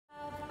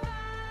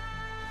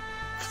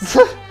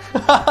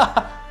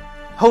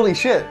Holy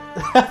shit!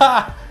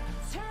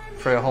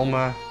 Freya,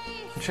 Holmér.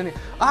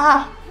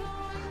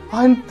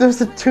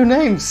 Those are two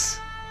names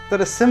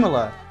that are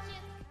similar.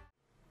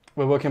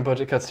 We're working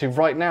budget cuts too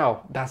right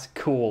now. That's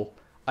cool.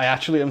 I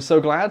actually am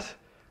so glad.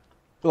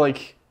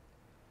 Like,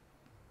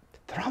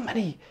 there aren't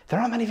many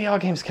VR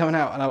games coming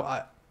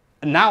out,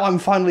 and now I'm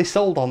finally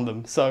sold on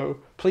them. So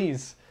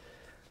please,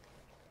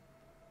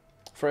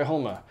 Freya,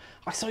 Holmér.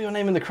 I saw your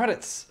name in the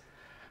credits.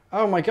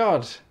 Oh my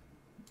god.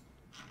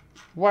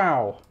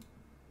 Wow.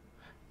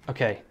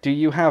 Okay, do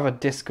you have a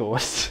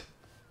Discord?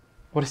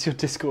 What is your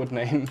Discord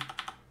name?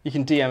 You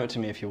can DM it to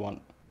me if you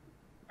want.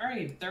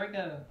 Alright, there we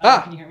go.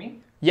 Can you hear me?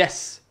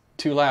 Yes,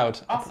 too loud.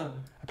 Awesome.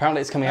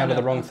 Apparently it's coming out of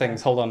the wrong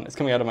things. Hold on, it's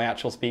coming out of my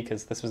actual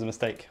speakers. This was a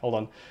mistake. Hold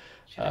on.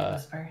 Should I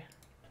whisper?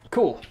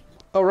 Cool.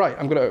 All right,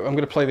 I'm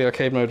gonna play the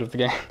arcade mode of the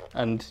game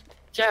and.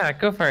 Yeah,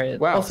 go for it.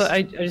 Wow. Also,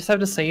 I just have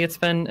to say it's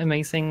been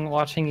amazing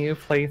watching you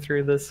play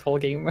through this whole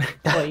game.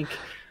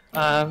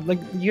 like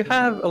you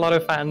have a lot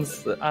of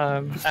fans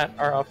at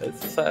our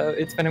office, so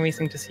it's been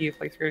amazing to see you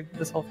play through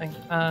this whole thing.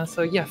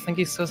 So yeah, thank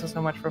you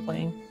so much for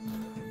playing.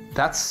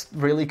 That's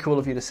really cool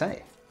of you to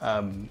say.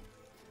 God,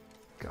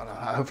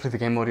 hopefully the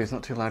game audio is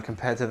not too loud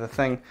compared to the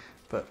thing,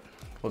 but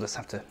we'll just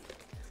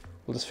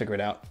figure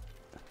it out.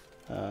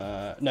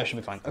 No, it should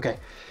be fine. Okay.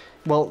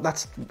 Well,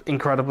 that's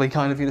incredibly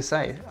kind of you to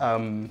say.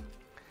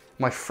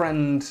 My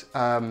friend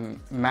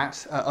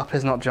Matt, Up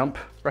Is Not Jump,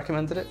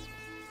 recommended it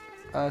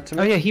to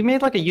me. Oh yeah, he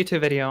made like a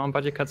YouTube video on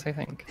budget cuts, I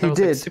think. He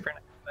did. Like, super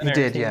he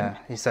did, yeah.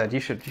 He said you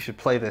should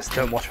play this.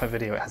 Don't watch my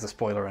video. It has a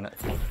spoiler in it.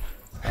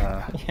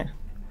 Yeah.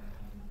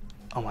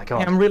 Oh my god.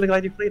 Yeah, I'm really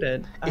glad you played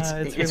it.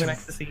 It's really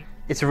nice to see.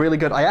 It's really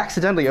good. I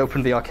accidentally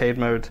opened the arcade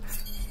mode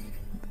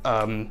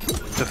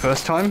the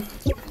first time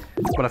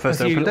when I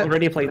first opened it. You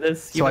already played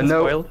this? So I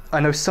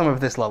know some of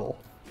this level.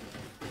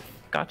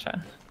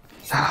 Gotcha.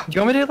 Do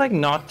you want me to like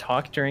not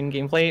talk during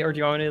gameplay, or do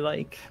you want me to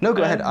like? No,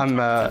 go ahead.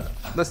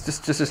 Let's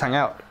just hang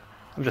out.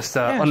 I'm just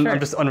sure. I'm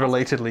just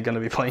unrelatedly going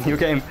to be playing your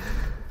game.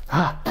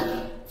 But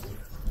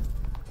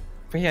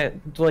yeah,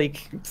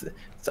 like,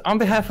 so on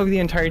behalf of the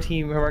entire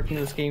team who are working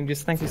on this game,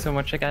 just thank you so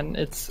much again.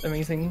 It's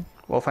amazing.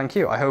 Well, thank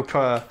you. I hope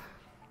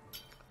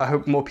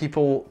more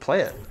people play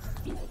it.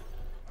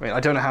 I mean, I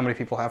don't know how many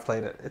people have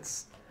played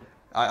it.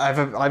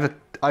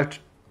 I've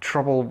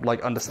trouble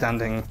like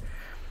understanding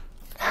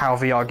how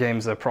VR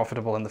games are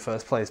profitable in the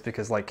first place,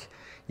 because like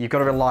you've got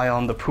to rely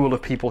on the pool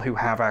of people who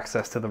have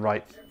access to the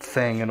right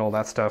thing and all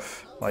that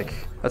stuff. Like,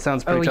 that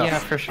sounds pretty tough. Oh yeah,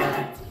 for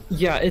sure.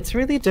 Yeah, it's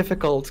really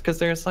difficult because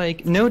there's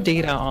like no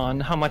data on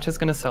how much it's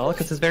going to sell,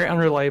 because it's very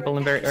unreliable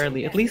and very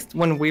early, at least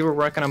when we were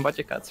working on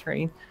budget cuts,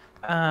 right?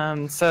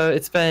 So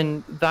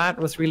that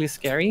was really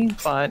scary,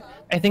 but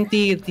I think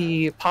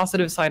the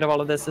positive side of all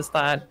of this is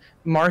that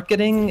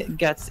marketing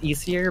gets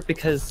easier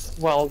because,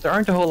 well, there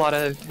aren't a whole lot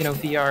of,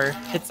 VR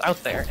hits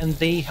out there, and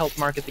they help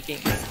market the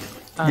games.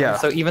 Yeah.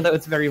 So even though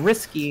it's very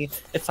risky,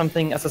 it's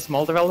something as a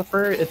small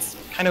developer, it's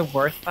kind of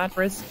worth that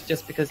risk,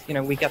 just because,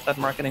 we get that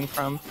marketing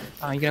from,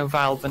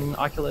 Valve and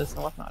Oculus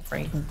and whatnot,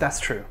 right? That's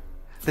true.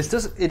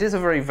 It is a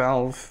very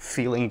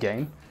Valve-feeling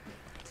game.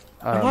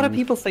 A lot of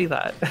people say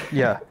that.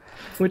 Yeah.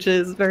 Which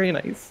is very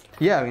nice.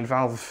 Yeah, I mean,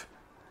 Valve,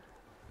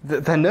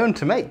 they're known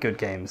to make good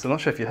games. I'm not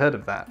sure if you heard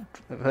about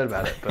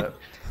it, but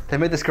they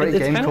made this great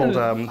game called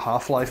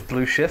Half-Life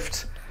Blue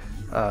Shift.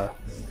 Yeah,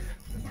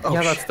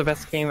 that's the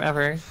best game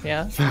ever.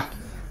 Yeah.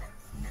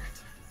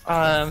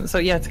 So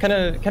yeah, it's kind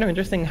of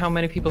interesting how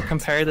many people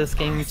compare this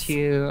game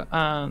to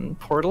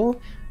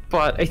Portal,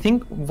 but I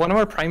think one of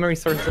our primary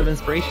sources of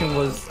inspiration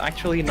was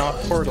actually not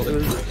Portal. It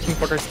was Team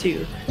Fortress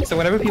 2. So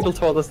whenever people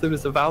told us it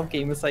was a Valve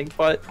game, it's like,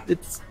 but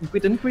we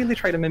didn't really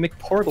try to mimic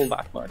Portal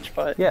that much.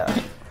 But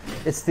yeah,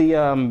 it's the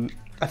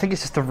I think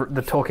it's just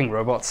the talking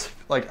robots.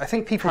 Like, I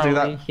think people do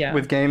that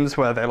with games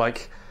where they're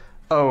like,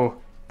 oh,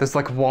 there's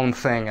like one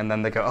thing, and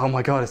then they go, oh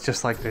my god, it's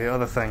just like the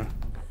other thing.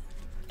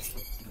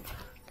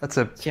 That's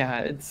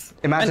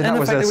imagine that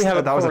was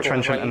a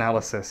trenchant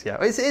analysis. Yeah,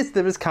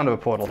 there is kind of a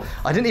portal.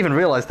 I didn't even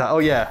realize that. Oh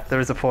yeah,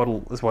 there is a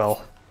portal as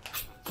well.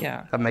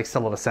 Yeah, that makes a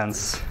lot of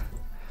sense.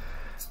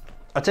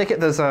 I take it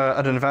there's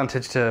an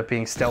advantage to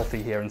being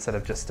stealthy here instead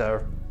of just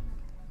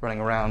running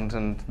around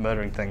and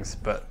murdering things,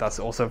 but that's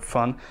also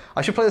fun.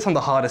 I should play this on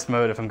the hardest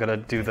mode if I'm gonna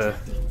do this.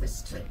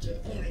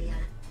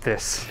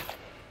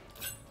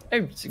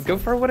 Hey, go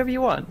for whatever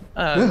you want.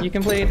 You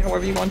can play it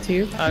however you want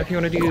to. If you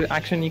want to do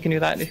action, you can do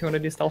that. If you want to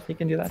do stealth, you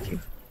can do that too.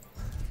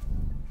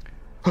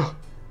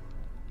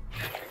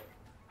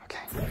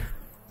 Okay.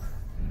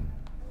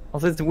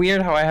 Also, it's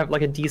weird how I have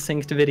like a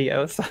desynced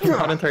video, so I'm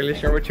not entirely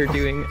sure what you're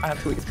doing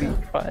as we speak,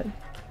 but...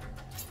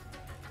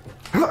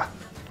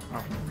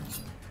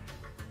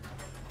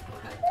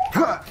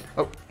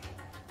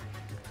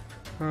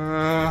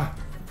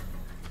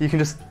 You can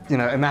just,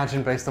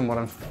 imagine based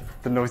on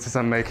the noises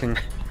I'm making.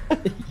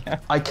 Yeah.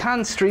 I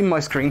can stream my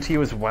screen to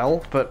you as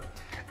well, but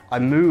I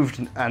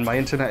moved and my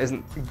internet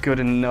isn't good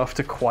enough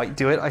to quite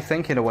do it, I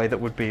think, in a way that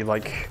would be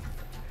like...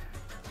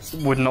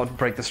 would not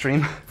break the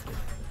stream.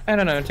 I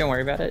don't know, don't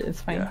worry about it,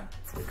 it's fine. Yeah,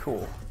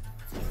 cool.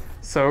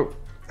 So,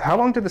 how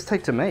long did this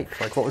take to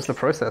make? Like, what was the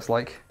process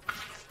like?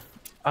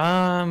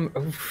 Oh,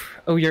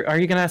 are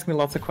you gonna ask me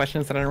lots of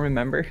questions that I don't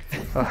remember?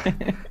 Oh,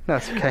 no,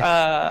 it's okay.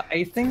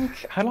 I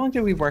think, how long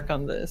did we work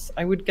on this?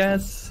 I would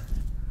guess,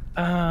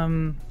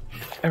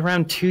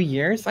 around 2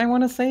 years, I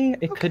want to say.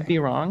 It could be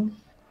wrong.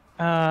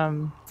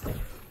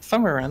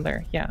 Somewhere around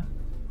there, yeah.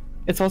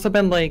 It's also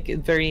been like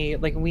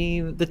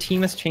the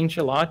team has changed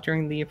a lot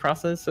during the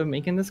process of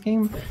making this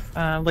game.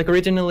 Like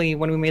originally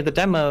when we made the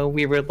demo,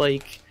 we were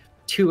like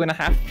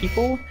 2.5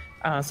 people.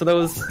 So that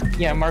was,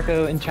 yeah,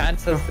 Marco in chat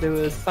says that it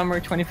was summer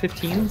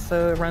 2015,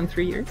 so around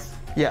 3 years.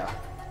 Yeah,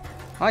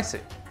 I see.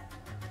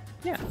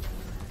 Yeah.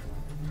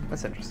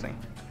 That's interesting.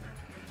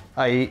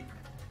 I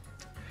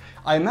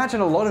imagine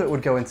a lot of it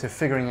would go into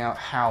figuring out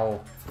how,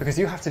 because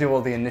you have to do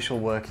all the initial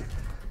work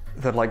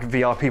that like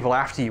VR people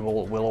after you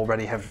will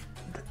already have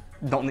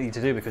not need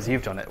to do because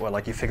you've done it, where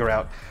like you figure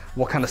out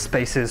what kind of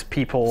spaces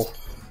people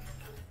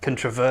can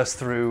traverse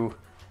through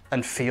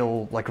and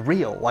feel like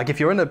real. Like if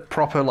you're in a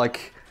proper,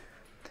 like,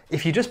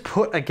 if you just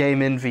put a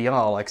game in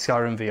VR, like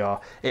Skyrim VR,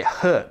 it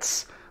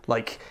hurts.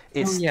 Like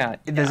it's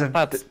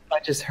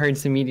that just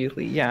hurts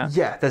immediately. Yeah.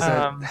 Yeah,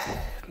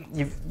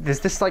 there's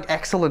this like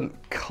excellent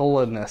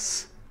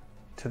colorness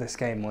to this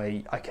game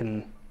where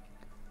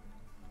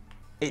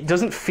it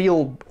doesn't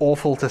feel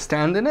awful to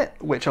stand in it,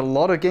 which a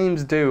lot of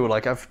games do.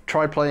 Like I've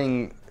tried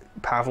playing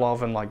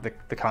Pavlov and like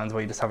the kinds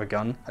where you just have a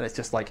gun, and it's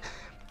just like,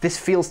 this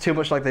feels too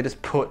much like they just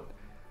put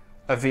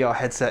a VR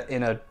headset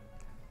in a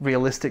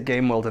realistic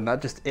game world, and that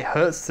just, it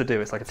hurts to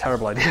do. It's like a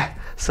terrible idea.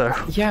 So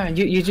yeah,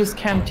 you just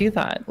can't do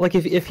that. Like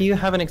if you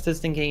have an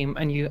existing game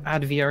and you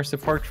add VR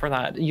support for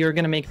that, you're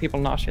gonna make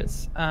people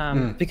nauseous.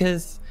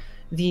 Because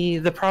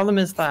the problem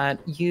is that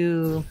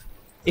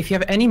if you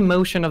have any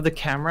motion of the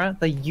camera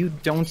that you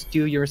don't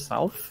do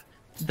yourself,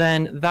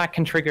 then that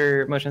can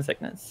trigger motion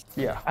sickness.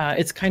 Yeah.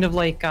 It's kind of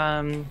like,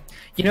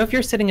 you know, if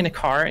you're sitting in a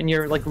car and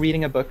you're like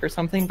reading a book or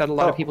something, that a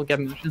lot of people get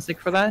motion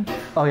sick for that.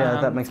 Oh yeah,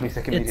 that makes me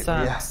sick immediately.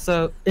 Yeah.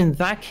 So in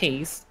that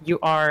case,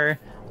 you're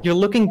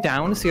looking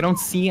down, so you don't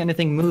see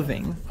anything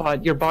moving,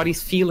 but your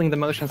body's feeling the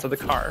motions of the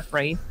car,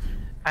 right?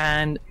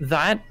 And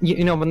that,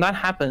 you know, when that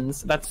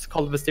happens, that's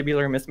called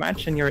vestibular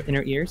mismatch in your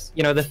inner ears.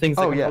 You know, the things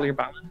that control your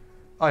balance.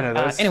 I know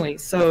those. Anyway,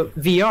 so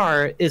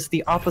VR is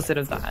the opposite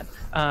of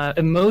that.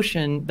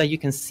 Emotion that you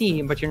can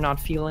see, but you're not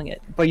feeling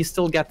it, but you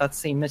still get that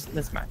same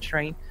mismatch,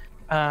 right?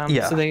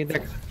 So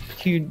they're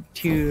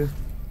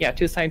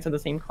two sides of the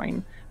same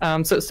coin.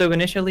 So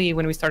initially,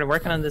 when we started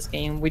working on this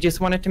game, we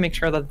just wanted to make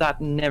sure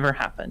that never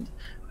happened.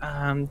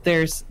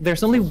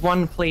 There's only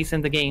one place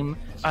in the game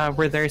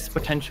where there's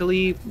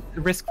potentially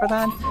risk for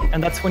that,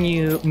 and that's when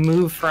you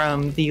move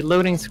from the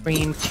loading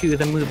screen to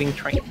the moving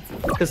train,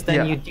 because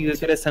then you do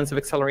get a sense of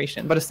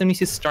acceleration. But as soon as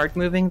you start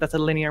moving, that's a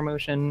linear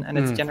motion, and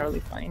it's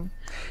generally fine.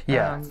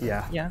 Yeah.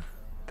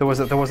 There was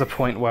a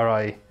point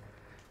where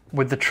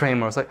with the train,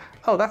 where I was like,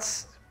 oh,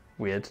 that's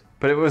weird.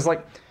 But it was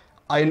like,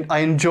 I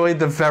enjoyed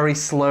the very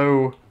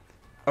slow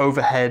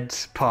overhead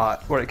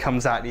part where it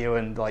comes at you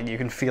and like you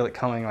can feel it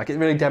coming. Like it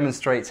really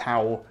demonstrates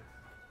how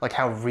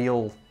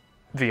real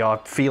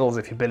VR feels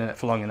if you've been in it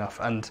for long enough.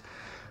 And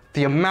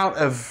the amount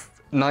of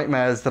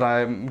nightmares that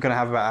I'm gonna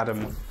have about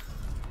Adam,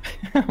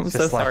 I'm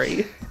so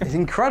sorry. It's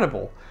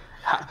incredible.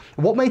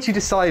 What made you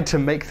decide to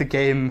make the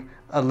game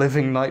a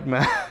living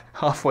nightmare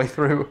halfway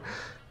through?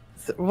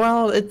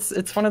 Well,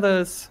 it's one of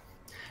those.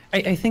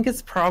 I think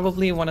it's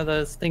probably one of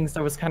those things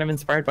that was kind of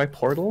inspired by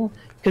Portal,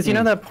 because you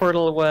know that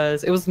Portal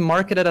was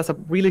marketed as a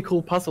really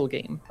cool puzzle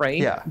game,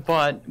 right? Yeah.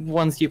 But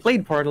once you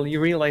played Portal, you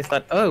realize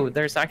that, oh,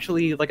 there's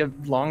actually like a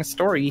long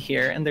story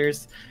here, and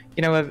there's,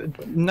 you know,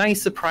 a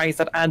nice surprise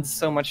that adds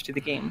so much to the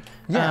game.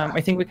 Yeah.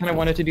 I think we kind of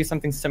wanted to do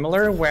something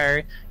similar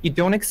where you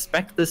don't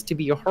expect this to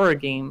be a horror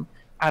game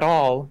at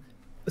all.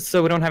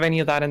 So we don't have any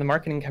of that in the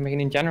marketing campaign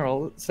in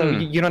general. So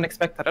you don't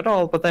expect that at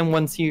all. But then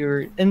once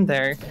you're in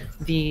there,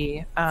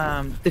 the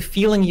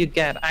feeling you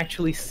get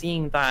actually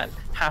seeing that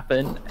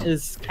happen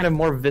is kind of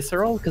more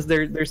visceral, because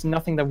there's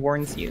nothing that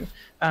warns you,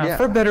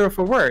 for better or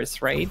for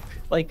worse, right?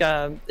 Like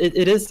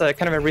it is a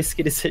kind of a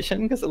risky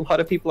decision because a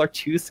lot of people are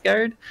too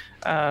scared.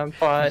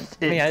 But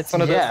it's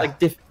one of those like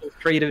difficult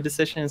creative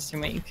decisions to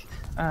make.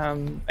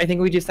 I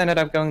think we just ended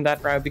up going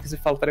that route because we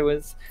felt that it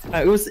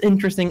was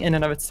interesting in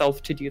and of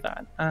itself to do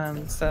that.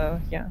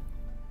 So yeah.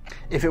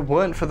 If it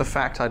weren't for the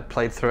fact I'd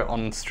played through it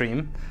on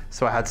stream,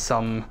 so I had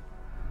some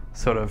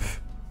sort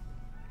of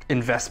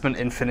investment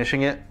in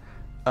finishing it,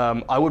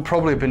 I would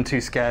probably have been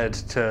too scared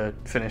to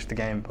finish the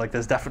game. Like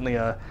there's definitely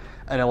an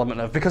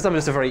element of, because I'm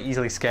just a very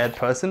easily scared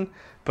person,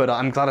 but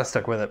I'm glad I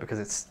stuck with it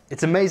because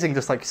it's amazing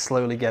just like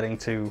slowly getting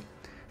to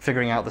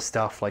figuring out the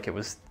stuff. Like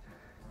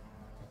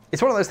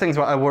it's one of those things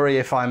where I worry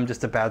if I'm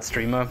just a bad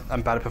streamer,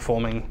 I'm bad at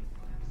performing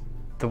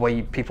the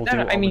way people do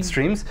on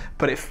streams.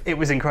 But it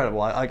was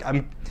incredible.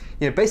 I'm,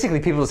 you know, basically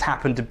people just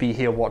happened to be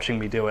here watching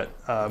me do it.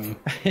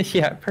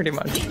 Yeah, pretty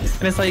much.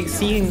 And it's like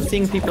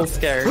seeing people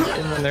scared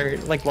and when they're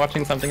like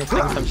watching something and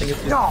playing something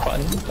is just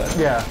fun. But...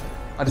 Yeah,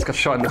 I just got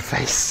shot in the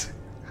face.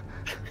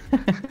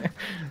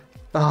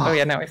 Oh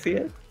yeah, now I see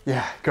it.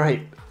 Yeah,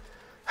 great.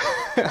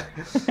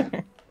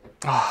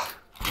 Oh,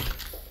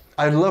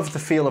 I love the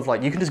feel of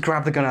like you can just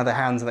grab the gun out of their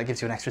hands and that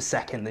gives you an extra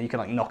second that you can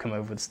like knock them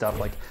over with stuff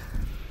like,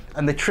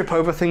 and they trip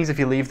over things if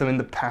you leave them in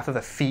the path of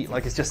their feet.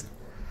 Like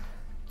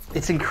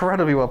it's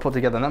incredibly well put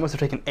together, and that must have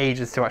taken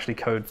ages to actually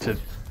code to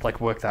like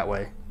work that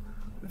way.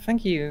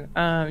 Thank you.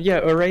 Yeah,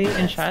 Ore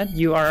in chat,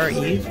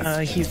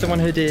 URRE, he's the one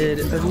who did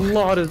a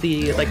lot of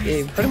the, like,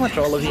 pretty much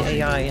all of the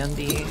AI and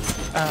the,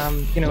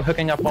 you know,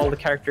 hooking up all the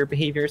character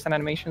behaviors and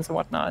animations and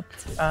whatnot.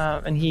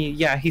 And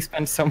he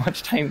spent so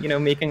much time, you know,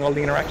 making all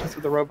the interactions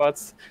with the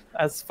robots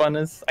as fun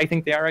as I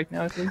think they are right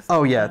now, at least.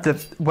 Oh yeah,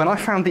 when I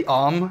found the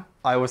arm,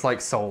 I was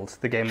like sold.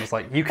 The game was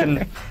like, you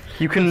can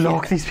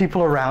knock these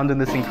people around in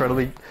this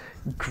incredibly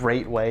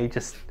great way.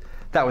 Just,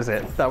 that was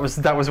it. That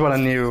was when I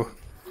knew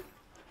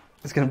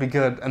it's going to be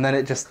good, and then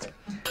it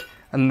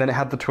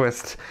had the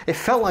twist. It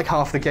felt like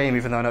half the game,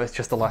 even though I know it's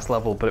just the last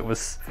level, but it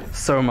was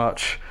so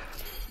much.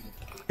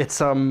 It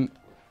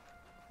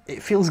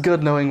feels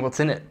good knowing what's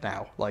in it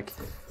now. Like,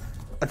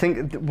 I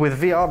think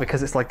with VR,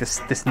 because it's like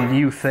this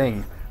new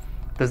thing,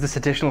 there's this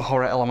additional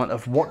horror element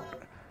of what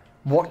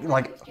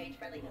like,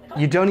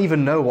 you don't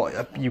even know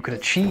what you could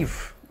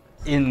achieve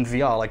in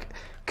VR. Like,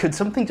 could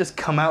something just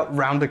come out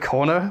round a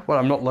corner when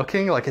I'm not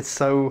looking? Like, I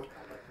don't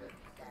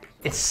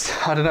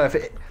know if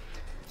it.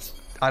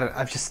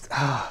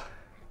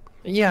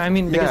 Yeah, I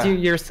mean, because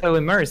you're so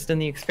immersed in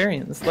the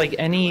experience. Like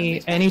any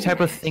type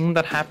of thing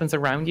that happens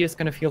around you is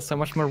going to feel so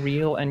much more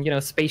real and, you know,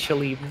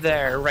 spatially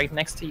there, right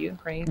next to you,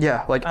 right?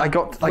 Yeah, like I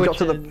got to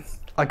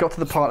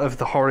the part of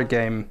the horror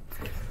game.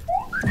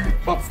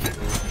 Well,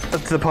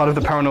 to the part of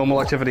the paranormal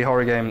activity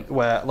horror game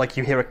where like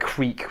you hear a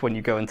creak when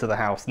you go into the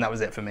house, and that was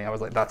it for me. I was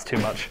like, that's too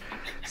much.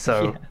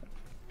 So,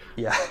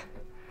 yeah.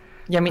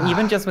 Yeah, I mean,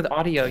 even just with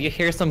audio, you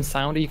hear some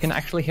sound, you can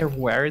actually hear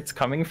where it's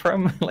coming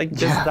from. Like,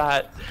 just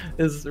that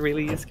is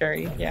really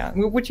scary. Yeah,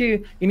 which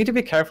you need to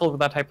be careful with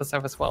that type of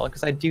stuff as well,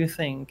 because I do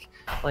think,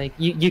 like,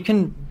 you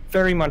can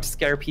very much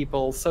scare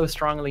people so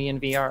strongly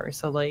in VR.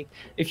 So, like,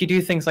 if you do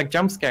things like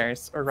jump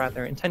scares, or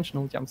rather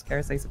intentional jump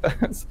scares, I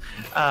suppose,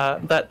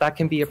 that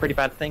can be a pretty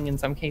bad thing in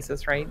some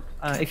cases, right?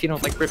 If you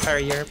don't, like, prepare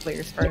your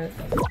players for it.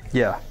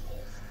 Yeah.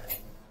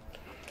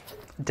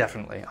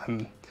 Definitely.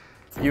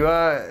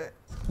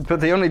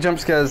 But the only jump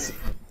scares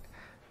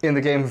in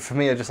the game for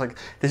me are just like,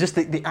 there's just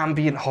the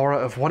ambient horror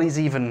of what is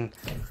even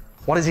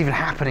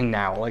happening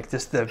now. Like,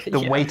 just the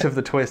weight of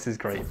the twist is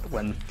great.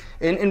 When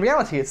in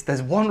reality,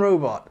 there's one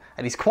robot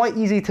and he's quite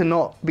easy to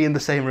not be in the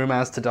same room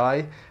as to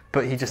die,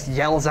 but he just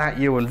yells at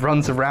you and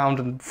runs around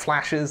and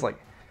flashes like.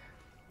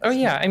 Oh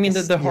yeah, I mean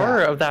the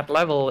horror of that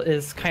level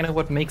is kind of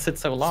what makes it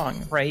so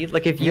long, right?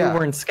 Like if you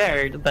weren't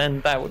scared,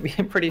 then that would be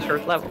a pretty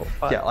short level.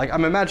 But, yeah, like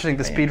I'm imagining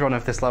the speedrun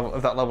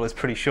of that level is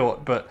pretty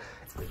short, but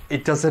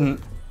that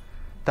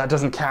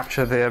doesn't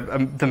capture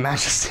the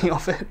majesty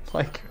of it.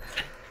 Like,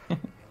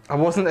 I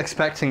wasn't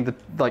expecting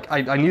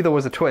I knew there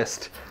was a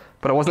twist,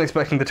 but I wasn't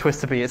expecting the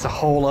twist to be it's a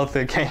whole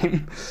other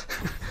game.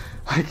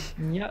 Like,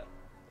 yeah,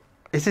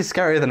 this is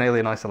scarier than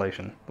Alien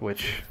Isolation,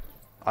 which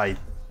I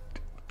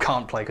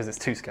can't play because it's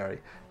too scary,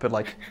 but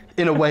like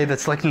in a way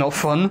that's like not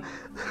fun.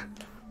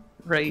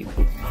 Right.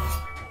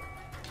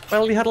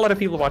 Well, we had a lot of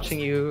people watching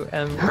you,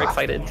 and we're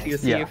excited to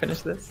see you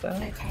finish this.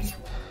 So.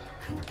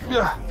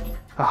 Yeah.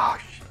 Oh,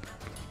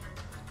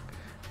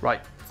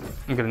 right.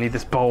 I'm gonna need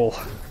this bowl.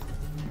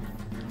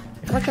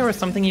 I feel like there was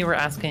something you were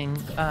asking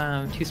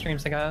 2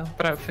 streams ago,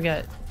 but I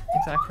forget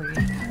exactly.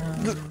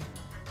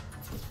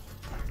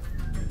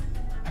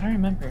 I don't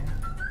remember.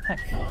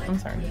 Heck, I'm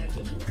sorry.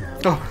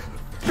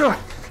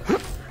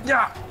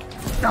 Yeah.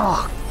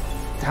 Oh,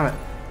 damn it.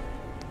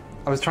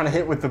 I was trying to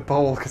hit with the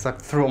bowl because I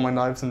threw all my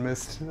knives and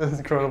missed. That's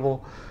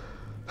incredible.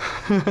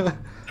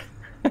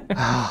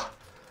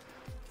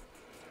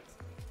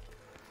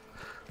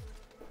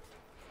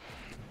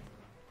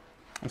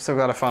 I'm so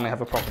glad I finally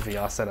have a proper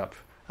VR setup.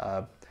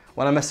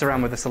 When I messed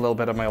around with this a little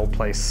bit at my old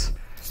place,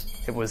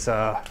 it was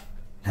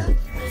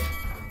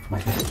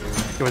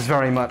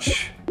very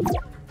much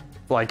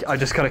like I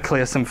just gotta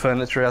clear some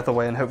furniture out of the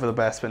way and hope for the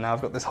best, but now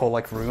I've got this whole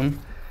like room,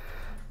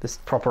 this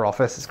proper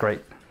office. It's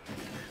great.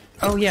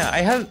 Oh yeah,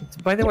 I have,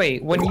 by the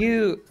way,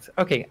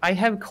 I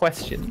have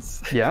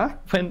questions. Yeah?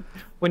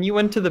 When you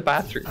went to the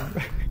bathroom.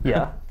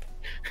 Yeah.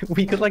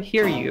 We could like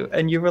hear you,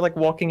 and you were like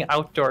walking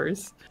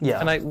outdoors.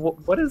 Yeah. And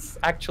what is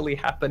actually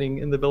happening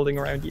in the building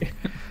around you?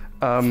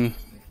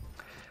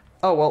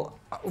 Oh well,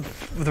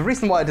 the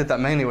reason why I did that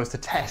mainly was to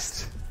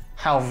test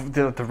how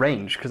the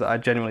range, because I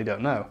genuinely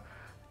don't know.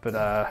 But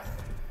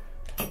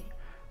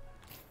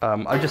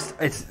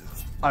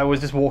I was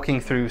just walking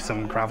through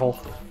some gravel.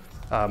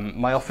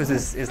 My office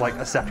is like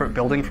a separate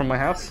building from my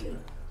house.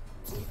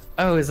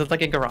 Oh, is it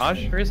like a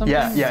garage or something?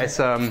 Yeah, it's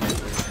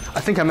I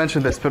think I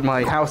mentioned this, but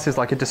my house is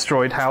like a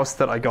destroyed house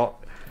that I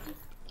got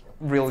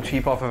real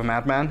cheap off of a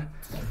madman.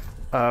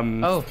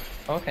 Oh,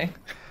 okay.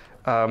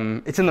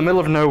 It's in the middle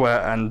of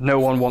nowhere and no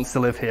one wants to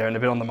live here, and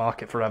it's been on the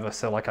market forever,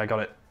 so like I got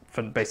it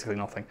for basically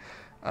nothing.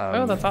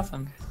 Oh, that's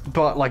awesome.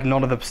 But like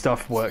none of the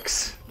stuff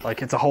works.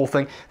 Like it's a whole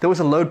thing. There was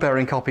a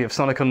load-bearing copy of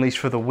Sonic Unleashed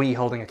for the Wii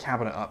holding a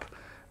cabinet up.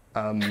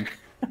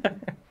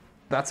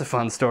 That's a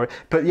fun story.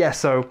 But yeah,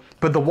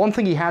 but the one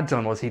thing he had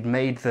done was he'd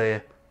made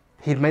the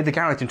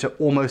garage into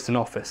almost an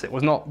office. It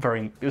was not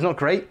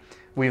great.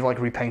 We've like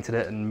repainted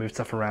it and moved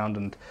stuff around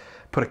and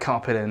put a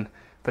carpet in.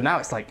 But now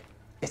it's like,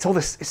 it's all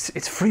this,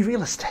 it's free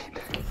real estate.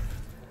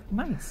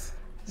 Nice.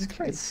 It's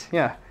great.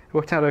 Yeah, it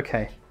worked out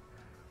okay.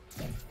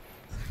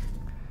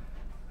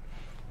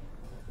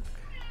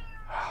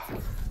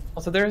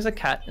 Also, there is a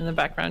cat in the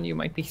background. You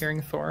might be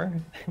hearing Thor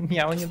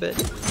meowing a bit.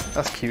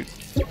 That's cute.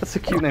 That's a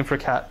cute name for a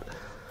cat.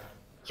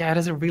 Yeah, it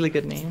is a really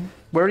good name.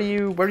 Where are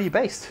you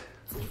based?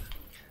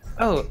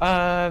 Oh,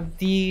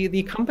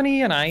 the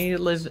company and I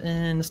live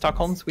in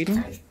Stockholm,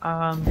 Sweden,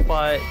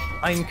 but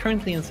I'm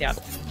currently in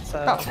Seattle.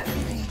 So.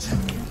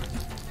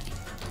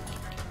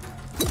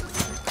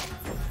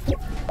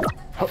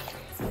 Oh.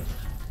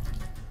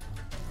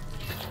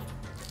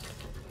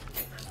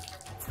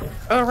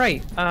 Oh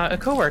right, a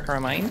coworker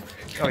of mine.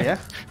 Oh yeah?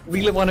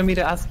 Really wanted me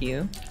to ask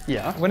you.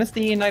 Yeah. When is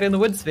the Night in the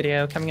Woods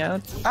video coming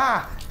out?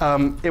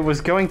 It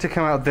was going to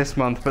come out this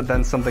month, but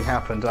then something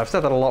happened. I've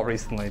said that a lot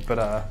recently,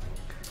 but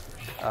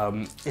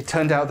it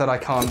turned out that I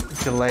can't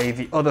delay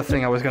the other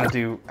thing I was going to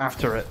do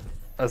after it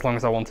as long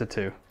as I wanted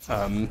to.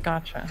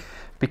 Gotcha.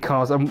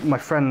 Because my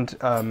friend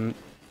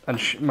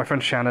my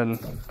friend Shannon,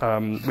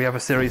 we have a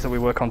series that we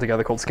work on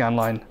together called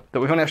Scanline that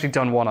we've only actually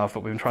done one of,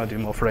 but we've been trying to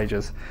do more for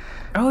ages.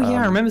 Oh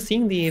yeah, I remember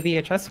seeing the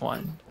VHS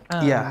one.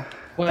 Yeah.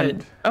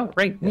 Oh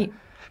right, neat.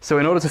 So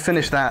in order to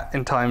finish that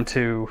in time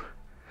to,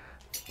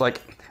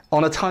 like,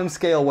 on a time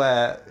scale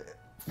where,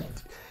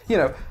 you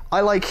know,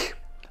 I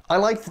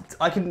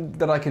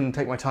can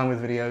take my time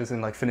with videos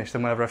and like finish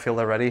them whenever I feel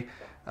they're ready,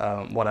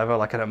 whatever.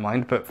 Like I don't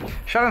mind. But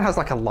Shannon has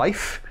like a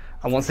life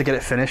and wants to get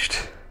it finished.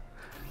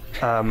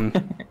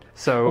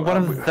 So one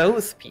of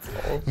those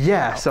people.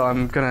 Yeah. So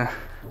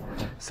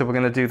we're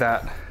gonna do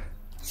that,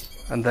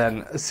 and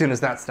then as soon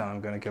as that's done,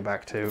 I'm gonna go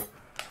back to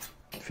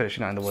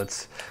finishing Night in the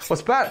Woods.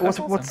 What's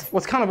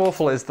kind of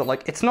awful is that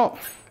like it's not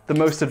the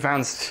most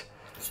advanced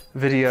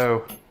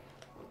video.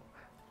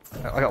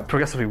 I got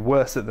progressively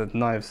worse at the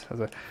knives as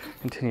I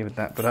continue with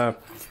that,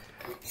 but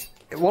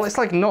well, it's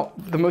like not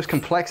the most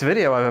complex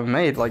video I've ever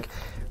made. Like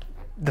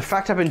the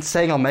fact I've been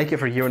saying I'll make it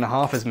for a year and a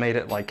half has made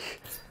it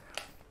like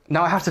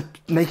now I have to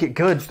make it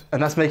good,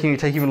 and that's making it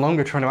take even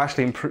longer trying to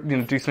actually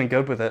improve, do something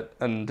good with it,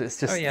 and it's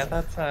just. Oh yeah,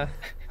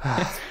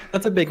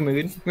 that's a big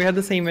mood. We had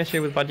the same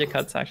issue with budget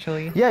cuts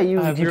actually. Yeah, you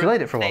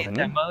delayed it for a while, didn't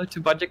you? Demo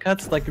to budget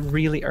cuts like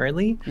really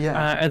early.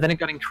 Yeah. And then it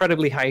got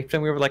incredibly hyped,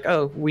 and we were like,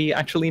 oh, we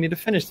actually need to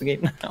finish the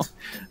game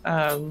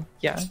now.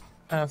 Yeah.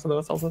 So that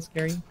was also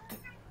scary.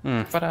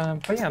 But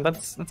yeah,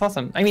 that's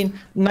awesome. I mean,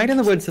 Night in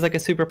the Woods is like a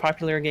super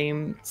popular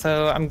game,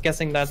 so I'm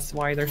guessing that's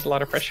why there's a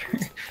lot of pressure.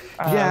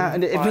 Yeah,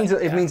 and it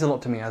means a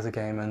lot to me as a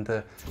game, and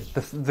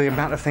the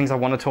amount of things I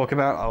want to talk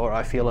about or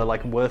I feel are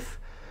like worth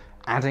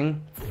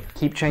adding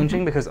keep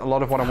changing, because a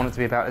lot of what I want it to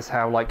be about is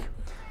how like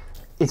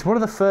it's one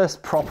of the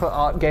first proper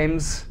art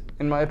games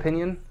in my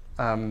opinion,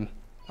 and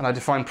I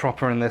define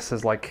proper in this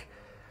as like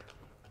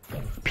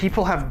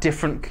people have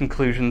different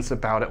conclusions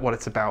about it, what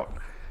it's about.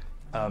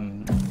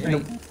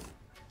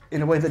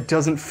 In a way that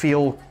doesn't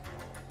feel,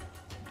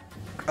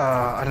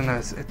 I don't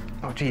know,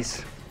 oh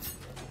geez.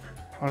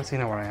 I don't see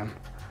know where I am.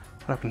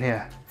 What happened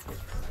here?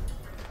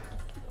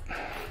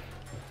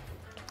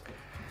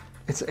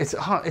 It's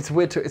hard, it's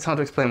hard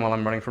to explain while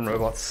I'm running from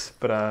robots,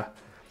 but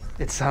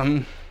it's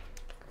like,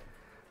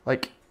 well,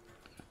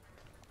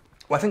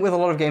 I think with a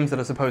lot of games that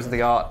are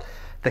supposedly art,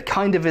 there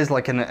kind of is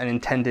like an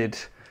intended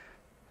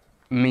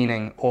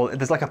meaning, or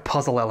there's like a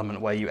puzzle element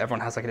where everyone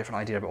has like a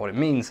different idea about what it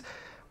means,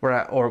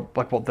 or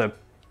like what the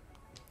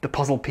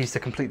puzzle piece to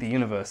complete the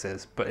universe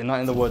is. But in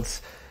Night in the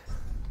Woods,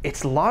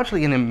 it's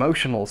largely an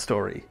emotional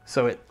story.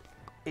 So it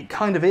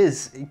kind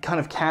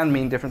of can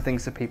mean different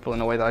things to people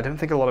in a way that I don't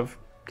think a lot of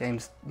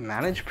games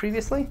managed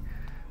previously.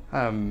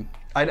 I'm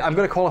going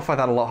to qualify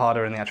that a lot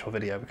harder in the actual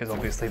video, because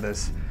obviously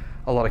there's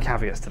a lot of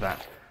caveats to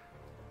that.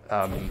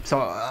 So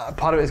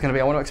part of it is going to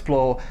be I want to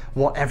explore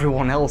what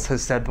everyone else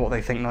has said what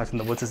they think Night in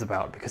the Woods is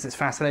about, because it's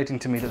fascinating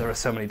to me that there are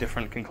so many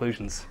different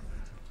conclusions.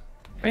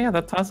 Oh, yeah,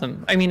 that's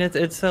awesome. I mean,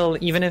 it's still,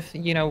 even if,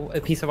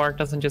 a piece of art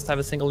doesn't just have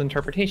a single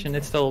interpretation,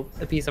 it's still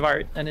a piece of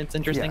art, and it's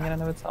interesting in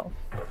and of itself.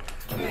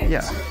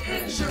 Yeah.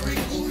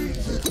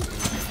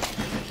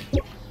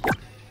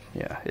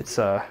 Yeah, it's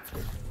hard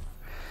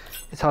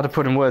to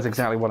put in words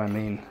exactly what I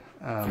mean,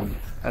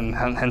 and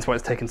hence why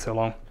it's taken so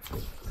long.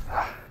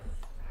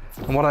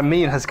 And what I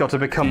mean has got to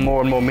become more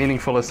and more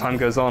meaningful as time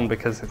goes on,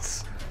 because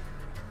it's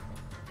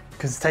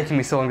taking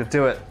me so long to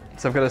do it,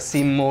 so I've got to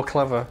seem more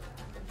clever.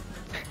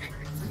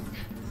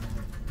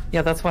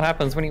 Yeah, that's what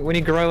happens when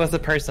you grow as a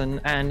person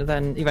and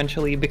then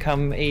eventually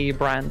become a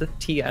brand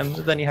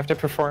TM. Then you have to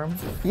perform.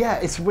 Yeah,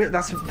 it's weird.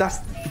 That's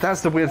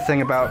the weird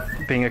thing about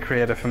being a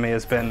creator for me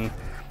has been,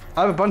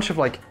 I have a bunch of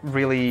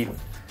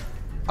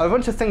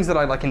things that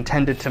I like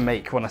intended to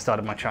make when I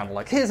started my channel.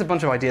 Like, here's a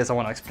bunch of ideas I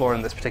want to explore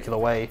in this particular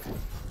way,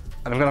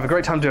 and I'm gonna have a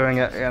great time doing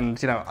it.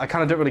 And you know, I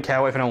kind of don't really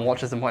care if anyone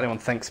watches and what anyone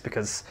thinks,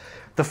 because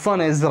the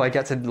fun is that I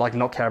get to like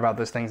not care about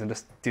those things and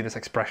just do this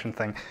expression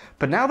thing.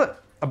 But now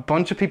that a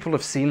bunch of people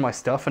have seen my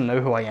stuff and know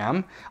who I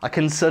am, I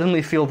can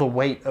suddenly feel the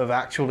weight of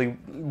actually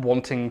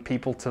wanting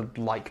people to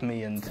like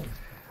me, and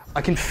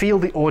I can feel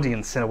the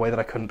audience in a way that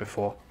I couldn't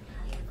before.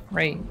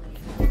 Right.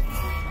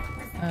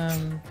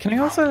 Can I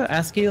also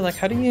ask you, like,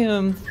 how do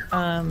you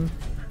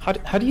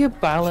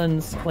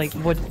balance like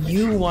what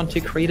you want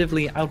to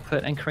creatively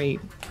output and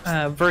create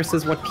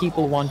versus what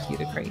people want you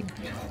to create?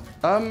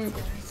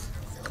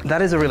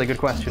 That is a really good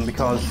question,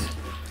 because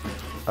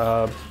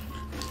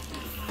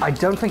I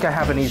don't think I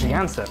have an easy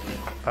answer.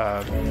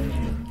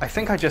 I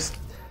think I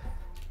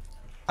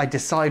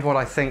decide what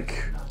I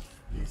think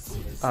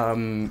I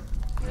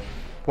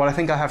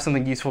have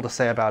something useful to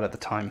say about at the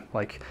time.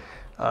 Like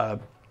the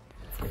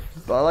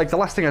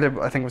last thing I did,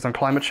 I think, was on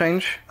climate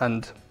change,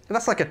 and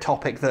that's like a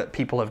topic that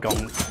people have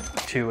gone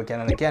to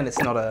again and again. It's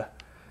not a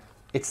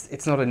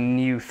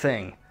new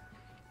thing.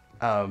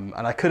 And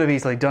I could have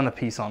easily done a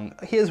piece on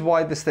here's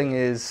why this thing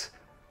is,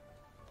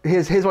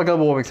 here's why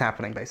global warming's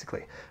happening,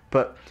 basically.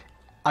 But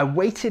I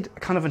waited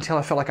kind of until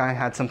I felt like I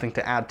had something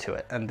to add to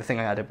it, and the thing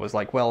I added was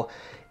like, well,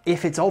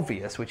 if it's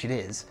obvious, which it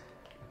is,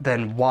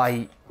 then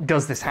why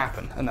does this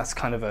happen? And that's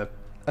kind of a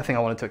thing I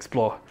wanted to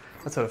explore,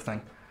 that sort of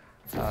thing.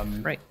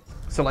 Right.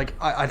 So like,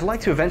 I'd like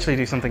to eventually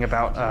do something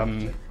about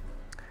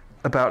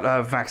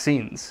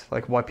vaccines,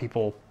 like why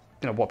people,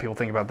 you know, what people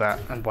think about that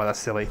and why that's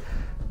silly.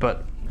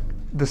 But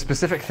the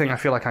specific thing I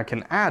feel like I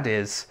can add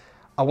is,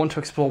 I want to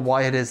explore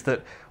why it is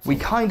that we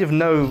kind of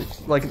know,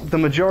 like the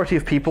majority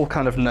of people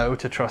kind of know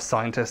to trust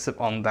scientists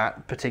on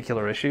that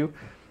particular issue,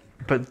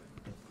 but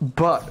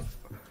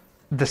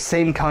the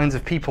same kinds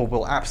of people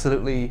will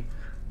absolutely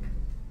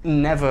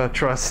never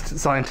trust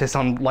scientists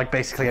on like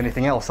basically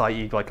anything else,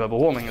 i.e. like global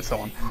warming and so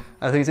on.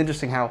 I think it's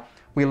interesting how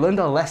we learned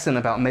our lesson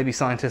about maybe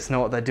scientists know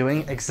what they're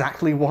doing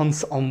exactly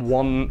once on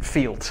one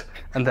field,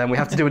 and then we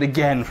have to do it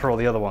again for all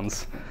the other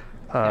ones.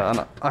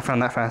 And I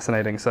found that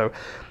fascinating. So,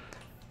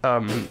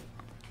 and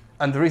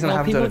the reason I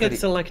haven't done people get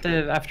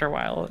selective after a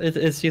while.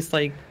 It's just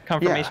like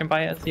confirmation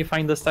bias. You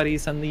find the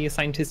studies and the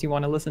scientists you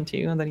want to listen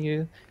to, and then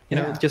you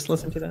know just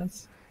listen to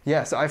those.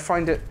 Yeah, so I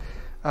find it.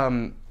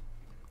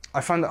 I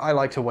find that I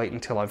like to wait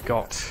until I've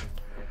got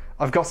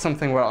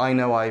something where I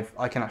know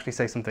I can actually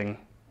say something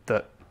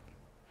that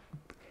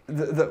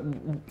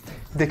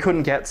they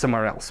couldn't get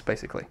somewhere else,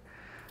 basically.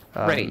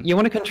 Right, you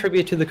want to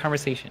contribute to the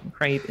conversation,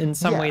 right? In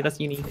some way that's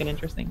unique and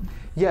interesting.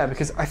 Yeah,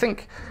 because I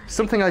think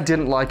something I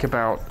didn't like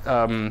about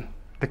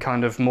the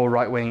kind of more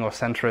right-wing or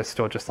centrist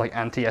or just like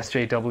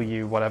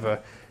anti-SJW, whatever,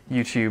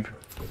 YouTube,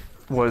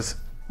 was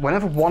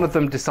whenever one of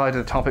them decided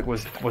a topic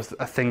was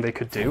a thing they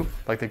could do,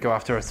 like they'd go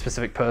after a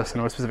specific person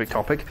or a specific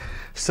topic,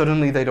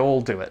 suddenly they'd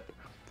all do it.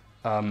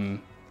 And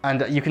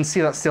you can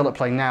see that still at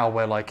play now,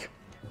 where like,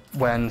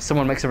 when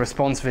someone makes a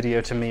response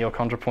video to me or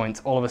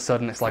ContraPoint, all of a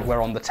sudden it's like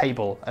we're on the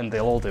table and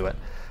they'll all do it.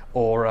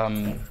 Or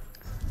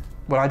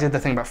when I did the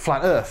thing about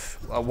flat Earth,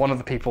 one of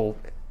the people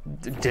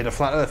did a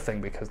flat Earth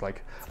thing because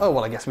like, oh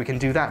well, I guess we can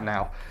do that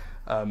now.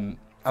 And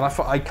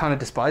I kind of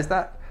despise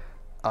that.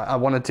 I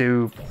want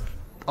to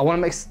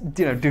make,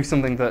 you know, do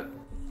something that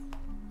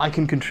I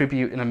can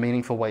contribute in a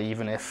meaningful way,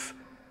 even if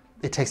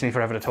it takes me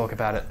forever to talk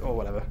about it or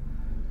whatever.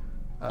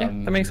 Yeah,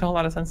 that makes a whole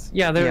lot of sense.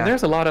 Yeah,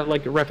 there's a lot of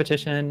like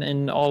repetition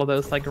in all of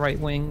those like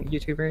right-wing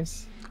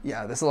YouTubers.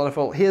 Yeah, there's a lot of,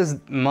 well, here's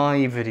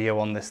my video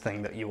on this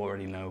thing that you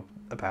already know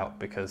about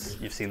because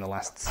you've seen the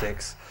last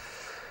 6.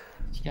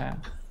 Yeah.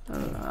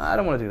 I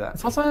don't want to do that.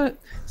 It's also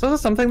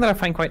something that I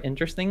find quite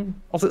interesting.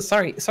 Also,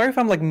 sorry if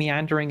I'm like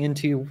meandering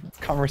into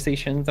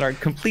conversations that are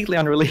completely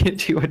unrelated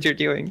to what you're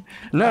doing.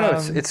 No,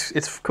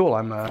 it's cool.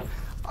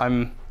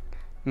 I'm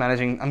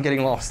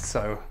getting lost,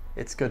 so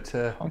it's good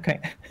to.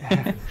 Okay.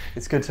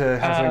 It's good to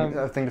have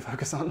a thing to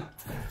focus on.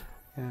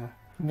 Yeah.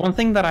 One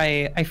thing that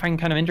I find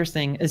kind of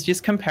interesting is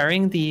just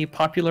comparing the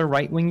popular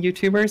right-wing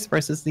YouTubers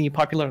versus the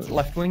popular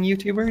left-wing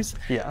YouTubers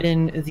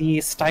in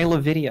the style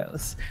of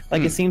videos.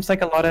 Like it seems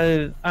like a lot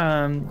of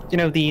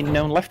the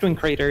known left-wing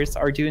creators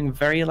are doing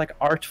very like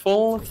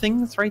artful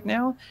things right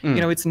now. You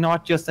know, it's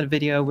not just a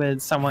video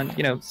with someone,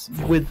 you know,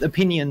 with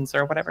opinions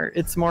or whatever.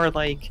 It's more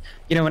like,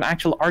 you know, an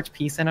actual art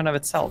piece in and of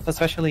itself,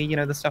 especially, you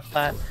know, the stuff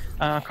that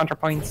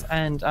ContraPoints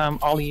and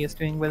Ollie is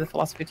doing with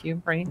Philosophy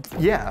Tube, right?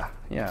 Yeah.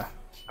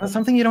 That's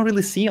something you don't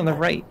really see on the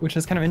right, which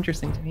is kind of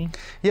interesting to me.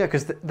 Yeah,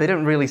 because they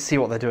don't really see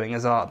what they're doing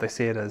as art. They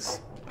see it as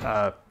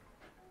kind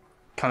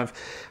of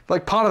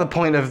like part of the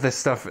point of this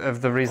stuff,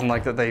 of the reason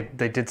like that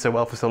they did so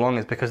well for so long,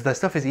 is because their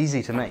stuff is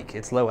easy to make.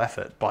 It's low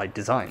effort by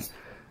design.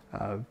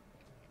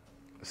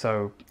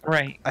 So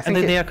right, I think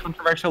they have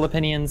controversial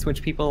opinions,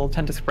 which people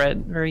tend to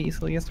spread very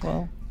easily as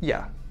well.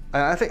 Yeah,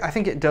 I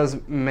think it does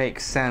make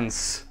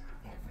sense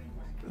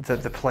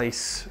that the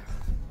place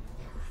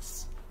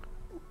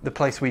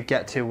we'd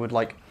get to would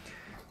like,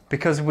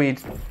 because we'd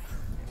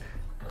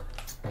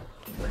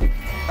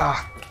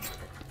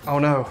oh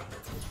no,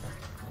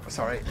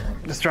 sorry,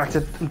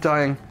 distracted, I'm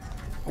dying.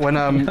 When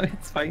No,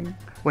 it's fine.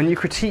 When you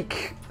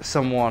critique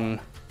someone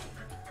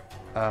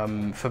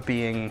for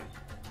being,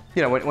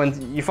 you know,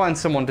 when you find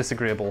someone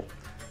disagreeable,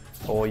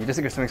 or you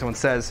disagree with something someone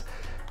says,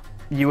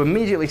 you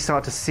immediately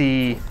start to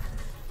see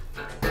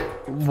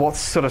what's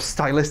sort of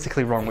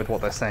stylistically wrong with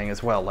what they're saying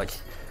as well. Like,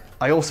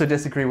 I also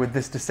disagree with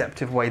this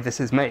deceptive way this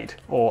is made,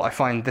 or I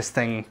find this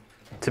thing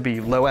to be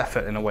low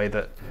effort in a way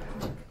that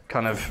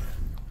kind of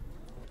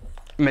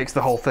makes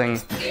the whole thing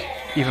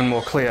even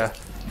more clear.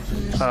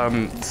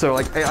 So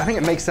like, I think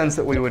it makes sense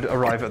that we would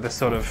arrive at this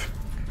sort of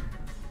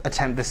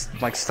this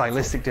like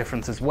stylistic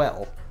difference as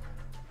well,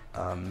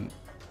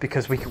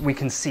 because we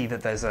can see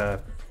that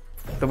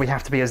that we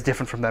have to be as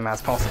different from them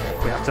as possible.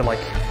 We have to like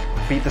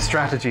beat the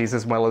strategies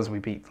as well as we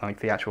beat like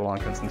the actual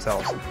arguments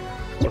themselves,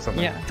 or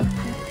something. Yeah,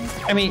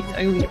 I mean,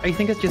 I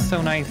think it's just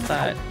so nice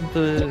that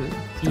the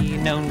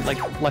known like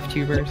left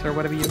tubers or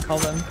whatever you call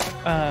them.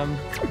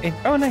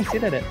 Oh, nice, you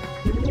did it.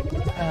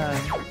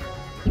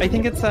 I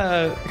think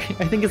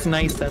it's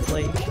nice that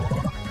like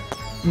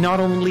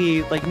not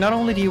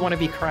only do you want to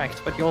be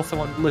correct, but you also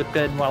want to look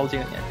good while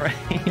doing it,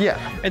 right? Yeah.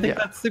 I think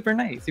that's super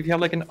nice. If you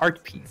have like an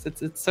art piece,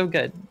 it's so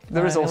good.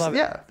 There is also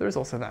there is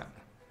also that.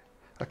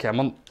 Okay, I'm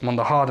on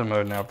the harder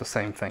mode now of the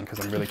same thing because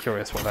I'm really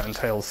curious what that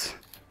entails.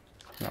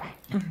 No.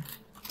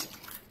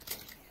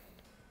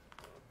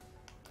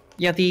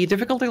 Yeah, the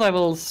difficulty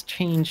levels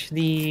change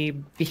the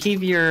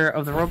behavior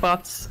of the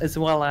robots as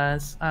well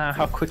as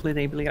how quickly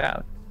they bleed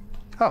out.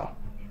 Oh,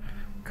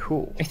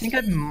 cool. I think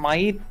I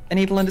might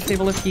enable and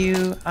disable a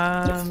few,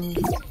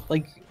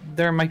 like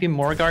there might be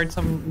more guards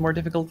on more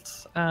difficult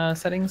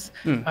settings.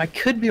 I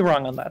could be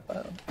wrong on that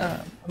though.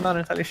 I'm not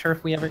entirely sure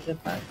if we ever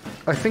did that.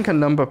 I think a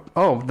number,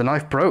 oh, the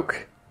knife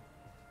broke.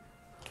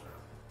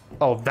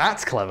 Oh,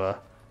 that's clever.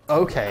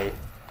 Okay.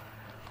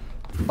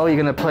 Oh,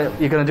 you're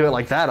gonna do it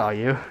like that, are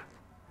you?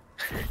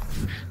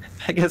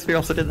 I guess we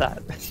also did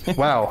that.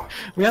 Wow.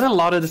 We had a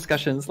lot of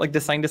discussions, like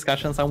design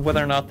discussions, on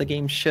whether or not the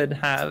game should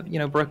have, you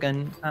know,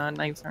 broken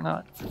knives or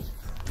not.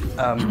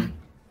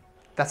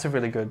 That's a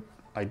really good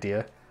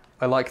idea.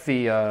 I like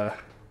the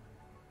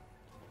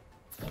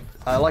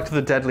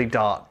deadly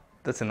dart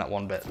that's in that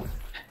one bit.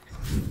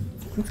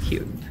 It's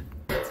cute.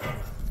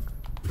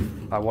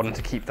 I wanted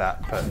to keep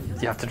that, but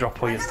you have to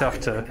drop all your stuff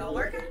to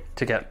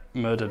get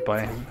murdered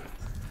by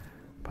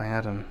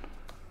Adam.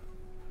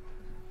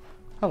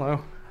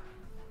 Hello.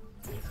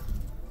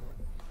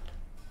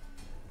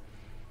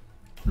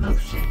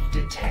 Motion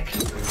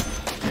detected.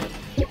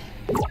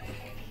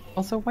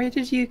 Also, why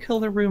did you kill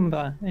the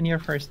Roomba in your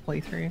first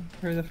playthrough,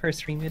 or the first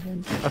stream you did?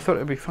 I thought it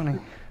would be funny.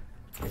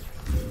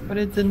 But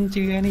it didn't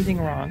do anything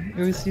wrong.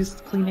 It was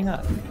just cleaning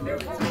up.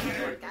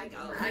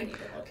 I need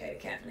a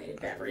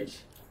caffeinated beverage.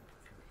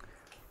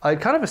 I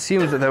kind of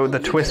assumed that the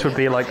twist would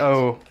be like,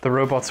 oh, the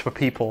robots were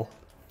people.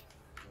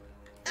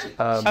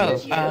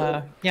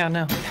 Yeah,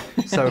 no.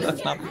 So,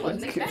 that's not the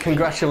point.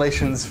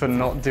 Congratulations for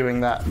not doing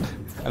that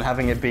and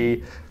having it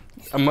be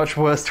a much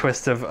worse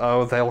twist of,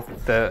 oh,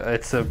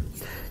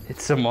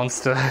 it's a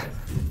monster.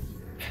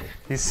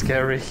 He's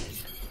scary.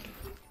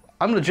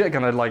 I'm legit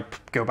gonna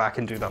like go back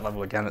and do that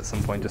level again at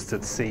some point just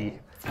to see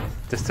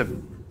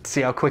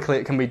how quickly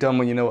it can be done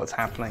when you know what's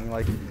happening.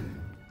 Like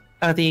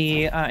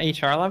the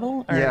HR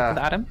level, or yeah, with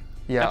Adam.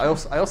 Yeah, I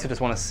also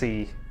just want to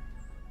see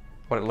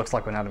what it looks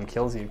like when Adam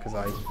kills you, because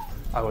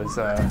I was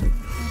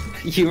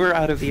You were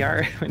out of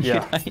VR when you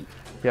yeah, died.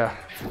 yeah.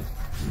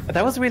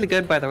 That was really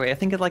good, by the way. I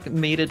think it like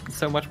made it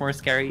so much more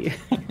scary.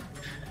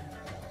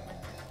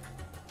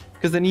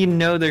 Because then you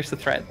know there's a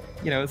threat.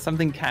 You know,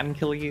 something can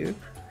kill you.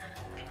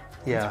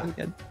 Yeah. It's really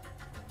good.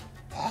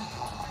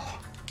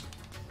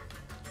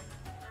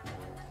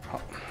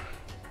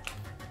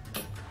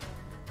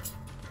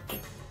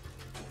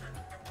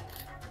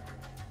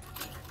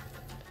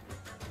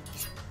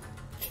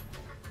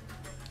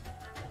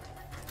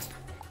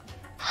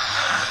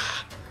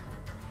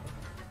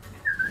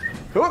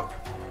 Oh!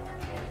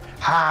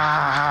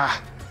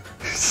 Ha!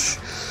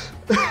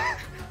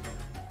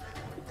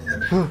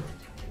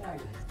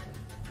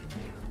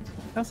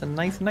 That was a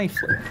nice knife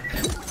flip.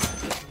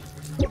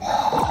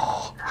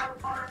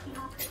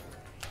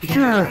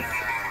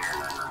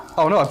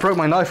 Oh no, I broke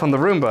my knife on the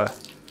Roomba.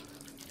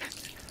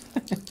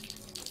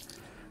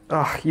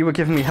 Oh, you were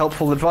giving me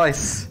helpful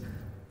advice.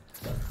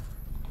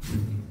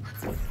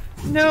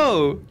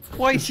 No!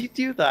 Why'd you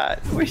do that?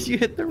 Why'd you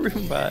hit the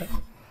Roomba?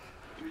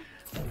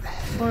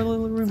 Poor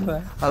little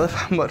Roomba. I love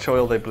how much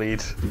oil they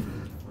bleed.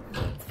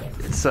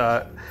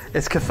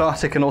 It's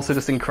cathartic and also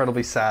just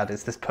incredibly sad.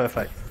 It's this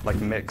perfect like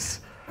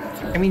mix.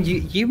 I mean,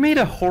 you made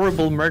a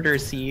horrible murder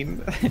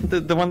scene.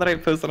 the one that I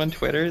posted on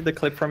Twitter, the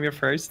clip from your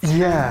first.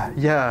 Yeah,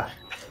 yeah.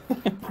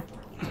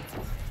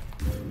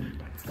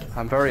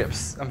 I'm very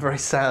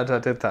sad I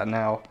did that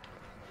now.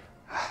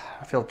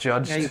 I feel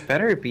judged. Yeah, you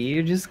better be.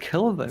 You just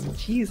kill them.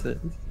 Jesus.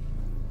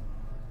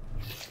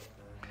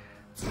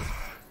 I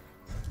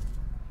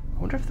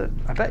wonder if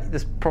I bet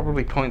there's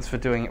probably points for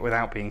doing it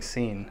without being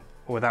seen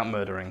or without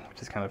murdering,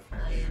 which is kind of.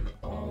 I am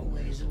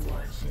always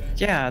watching.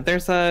 Yeah,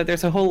 there's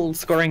a whole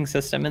scoring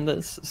system in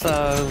this.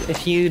 So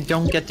if you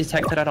don't get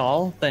detected at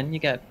all, then you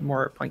get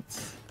more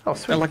points. Oh,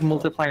 sweet. Or like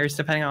multipliers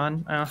depending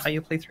on how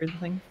you play through the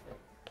thing.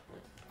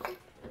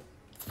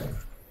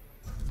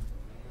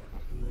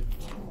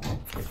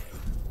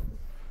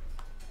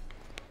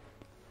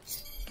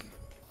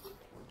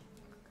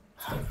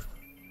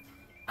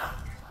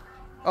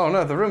 Oh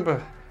no, the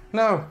Roomba.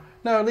 No,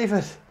 no, leave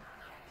it.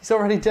 He's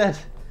already dead.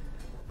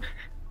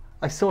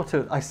 I saw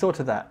to that. I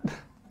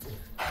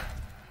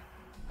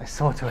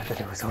saw to it that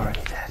it was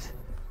already dead.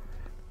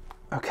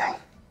 Okay,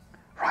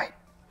 right.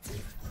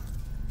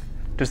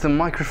 Does the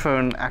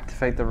microphone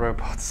activate the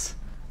robots?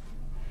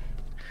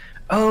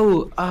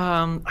 Oh,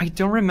 I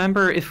don't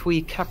remember if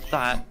we kept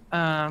that.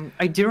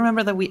 I do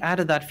remember that we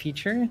added that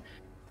feature,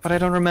 but I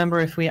don't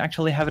remember if we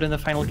actually have it in the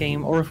final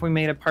game or if we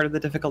made it part of the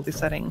difficulty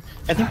setting.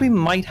 I think we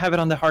might have it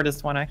on the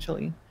hardest one,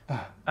 actually,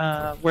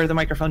 where the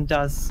microphone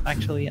does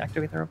actually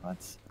activate the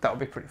robots. That would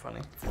be pretty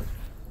funny.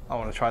 I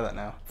want to try that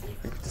now.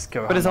 Just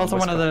go. But it's also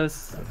one of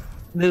those.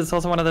 This is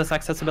also one of those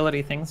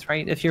accessibility things,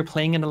 right? If you're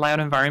playing in a loud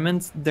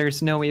environment,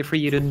 there's no way for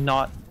you to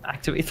not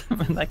activate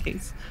them in that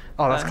case.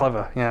 Oh, that's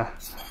clever. Yeah,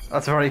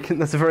 that's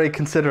very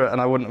considerate,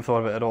 and I wouldn't have thought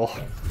of it at all.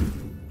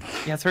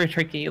 Yeah, it's very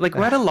tricky. Like,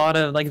 we had a lot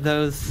of like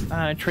those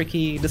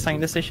tricky design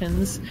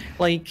decisions.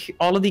 Like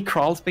all of the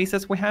crawl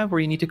spaces we have where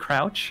you need to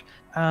crouch.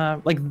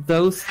 Like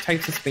those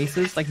types of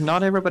spaces, like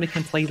not everybody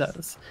can play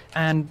those,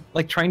 and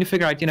like trying to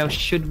figure out, you know,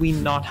 should we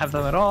not have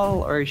them at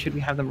all, or should we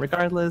have them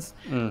regardless?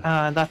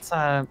 That's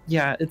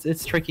yeah,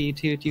 it's tricky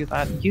to do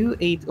that. You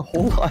ate a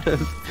whole lot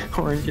of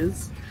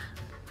oranges.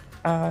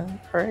 All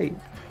right.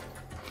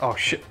 Oh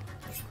shit!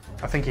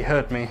 I think he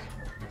heard me.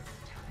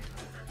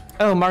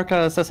 Oh,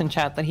 Marco says in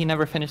chat that he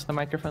never finished the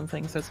microphone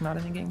thing, so it's not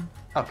in the game.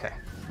 Okay.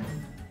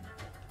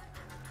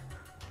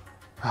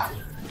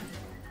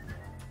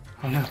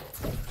 Oh no!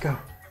 Go!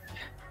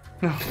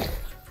 No!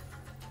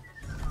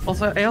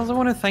 Also, I also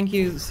want to thank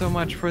you so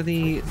much for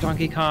the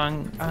Donkey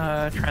Kong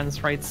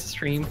trans rights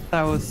stream.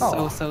 That was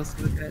so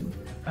good.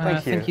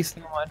 Thank you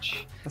so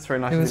much. That's very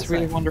nice. It was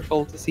really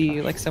wonderful to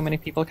see like so many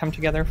people come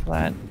together for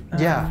that.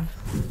 Yeah.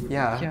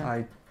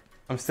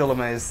 I'm still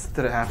amazed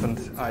that it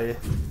happened.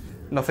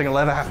 Nothing will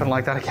ever happen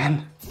like that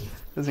again. It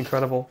was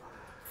incredible.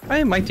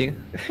 I might do.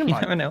 You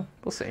never know.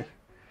 We'll see.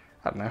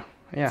 I don't know.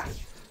 Yeah,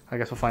 I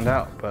guess we'll find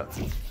out. But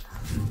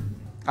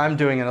I'm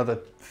doing another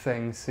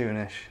thing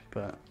soonish,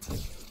 but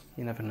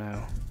you never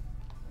know.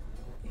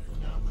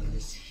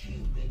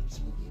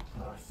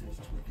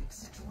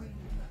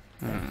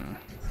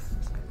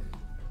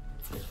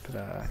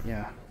 But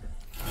yeah,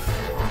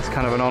 it's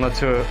kind of an honor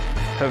to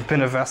have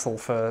been a vessel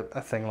for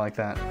a thing like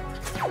that.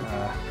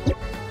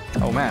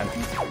 Oh man.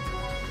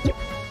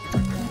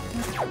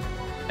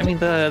 I mean,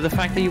 the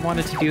fact that you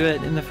wanted to do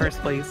it in the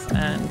first place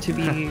and to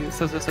be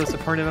so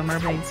supportive of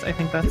mermaids, I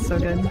think that's so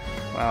good.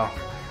 Wow,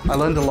 I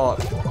learned a lot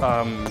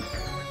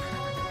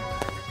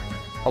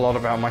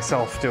about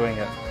myself doing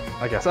it,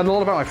 I guess, and a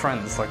lot about my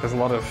friends. Like, there's a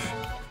lot of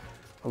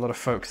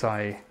folks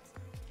I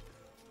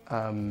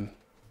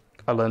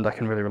learned I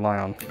can really rely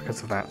on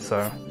because of that.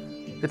 So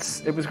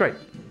it was great,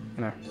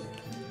 you know.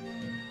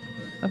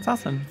 That's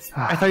awesome.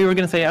 I thought you were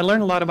gonna say I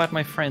learned a lot about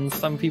my friends.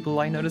 Some people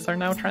I notice are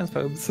now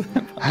transphobes.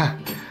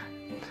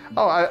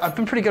 Oh, I've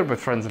been pretty good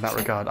with friends in that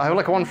regard. I have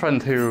like one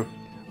friend who,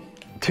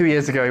 2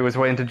 years ago, he was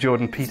way into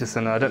Jordan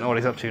Peterson. I don't know what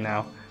he's up to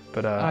now,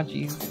 but I'll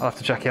have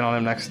to check in on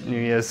him next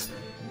New Year's.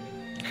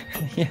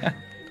 Yeah.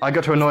 I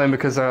got to annoy him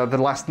because the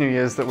last New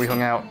Year's that we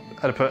hung out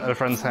at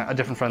a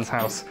different friend's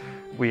house,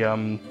 we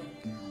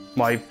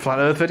my Flat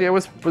Earth video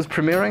was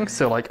premiering,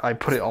 so like I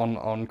put it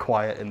on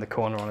quiet in the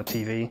corner on a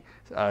TV,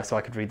 so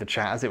I could read the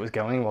chat as it was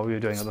going while we were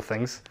doing other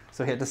things.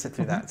 So he had to sit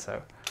through that. So.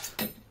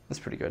 That's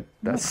pretty good.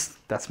 That's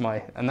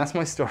my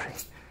story.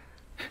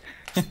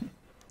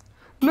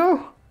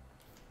 No!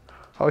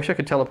 I wish I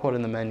could teleport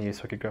in the menu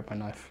so I could grab my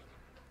knife.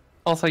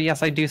 Also,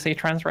 yes, I do say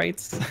trans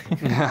rights.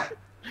 Yeah.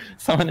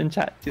 Someone in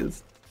chat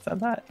just said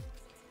that.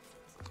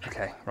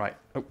 Okay, right.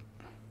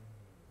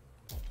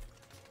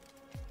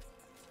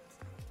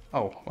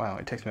 Oh, wow,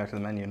 it takes me back to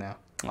the menu now.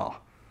 Oh.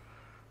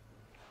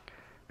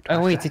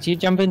 Oh wait, did you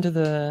jump into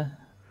the...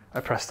 I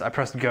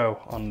pressed go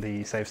on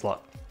the save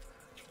slot.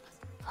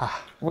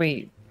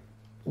 Wait.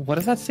 What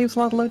does that save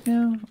slot load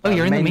now? Oh,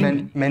 you're in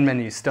the main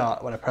menu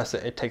start. When I press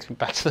it, it takes me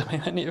back to the main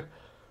menu.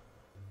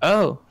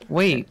 Oh,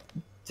 wait.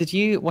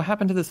 What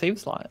happened to the save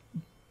slot?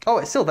 Oh,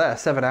 it's still there.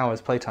 7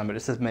 hours playtime, but it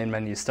says main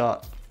menu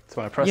start. So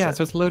when I press it. Yeah,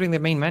 so it's loading the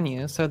main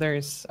menu. So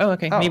there's... Oh,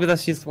 okay. Maybe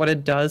that's just what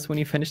it does when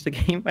you finish the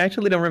game. I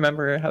actually don't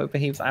remember how it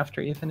behaves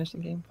after you finish the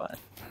game, but...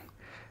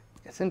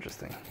 It's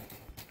interesting.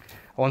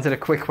 I wanted a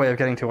quick way of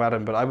getting to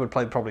Adam, but I would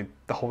play probably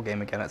the whole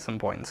game again at some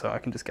point, so I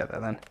can just get there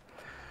then.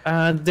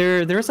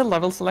 There's a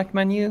level select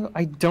menu.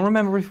 I don't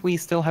remember if we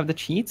still have the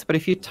cheats, but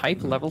if you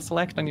type level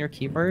select on your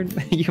keyboard,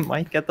 you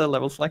might get the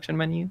level selection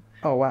menu.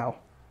 Oh wow!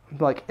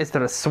 Like, is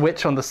there a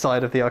switch on the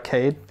side of the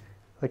arcade?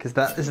 Like, is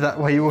that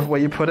where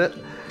you put it?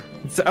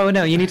 So, oh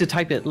no, you need to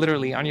type it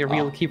literally on your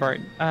real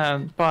keyboard.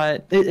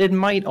 But it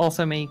might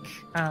also make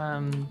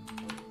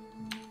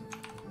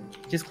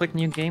just click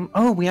new game.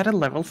 Oh, we added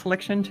level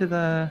selection to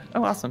the.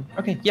 Oh, awesome.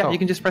 Okay, yeah, you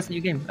can just press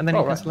new game and then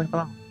you can select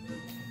below.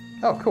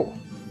 Oh, cool.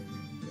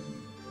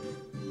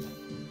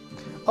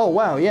 Oh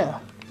wow, yeah.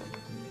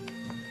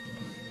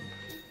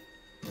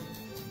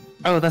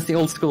 Oh, that's the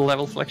old school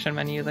level selection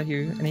menu that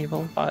you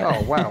enable. But...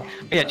 Oh, wow.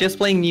 Yeah, just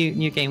playing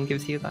new game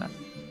gives you that.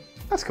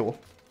 That's cool.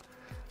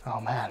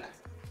 Oh, man.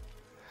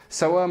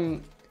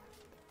 So,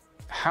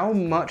 how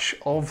much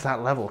of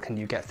that level can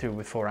you get through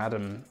before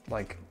Adam,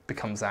 like,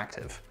 becomes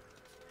active?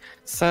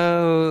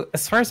 So,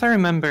 as far as I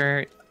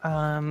remember,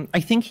 I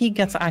think he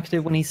gets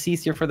active when he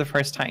sees you for the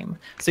first time.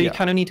 So you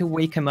kind of need to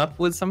wake him up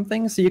with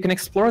something, so you can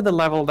explore the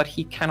level that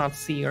he cannot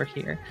see or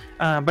hear.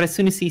 But as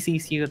soon as he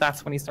sees you,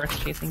 that's when he starts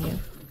chasing you.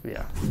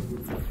 Yeah.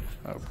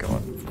 Oh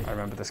god. I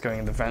remember this going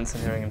in the vents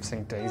and hearing him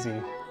sing Daisy.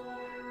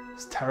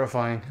 It's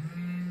terrifying.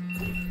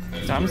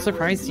 So I'm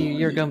surprised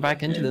you're going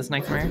back into this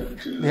nightmare.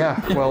 Yeah,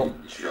 well,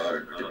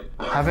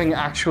 having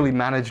actually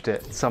managed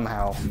it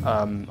somehow,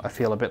 I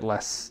feel a bit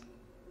less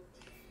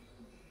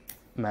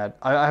mad.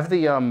 I have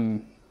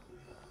the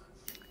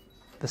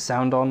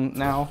sound on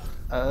now,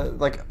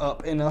 like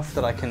up enough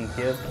that I can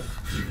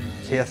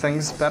hear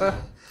things better,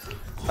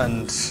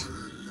 and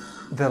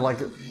the like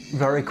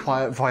very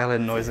quiet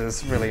violin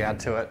noises really add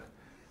to it.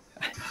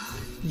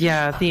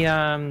 Yeah,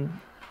 the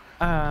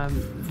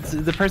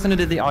person who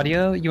did the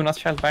audio, Jonas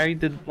Kjellberg,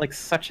 did like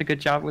such a good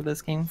job with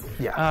this game.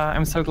 Yeah.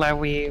 I'm so glad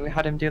we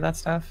had him do that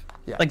stuff.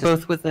 Yeah, like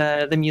both with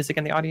the music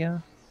and the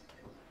audio.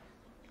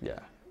 Yeah.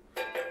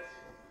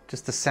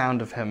 Just the sound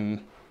of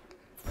him.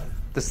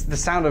 The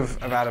sound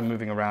of Adam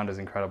moving around is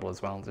incredible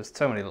as well. Just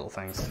so many little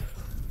things.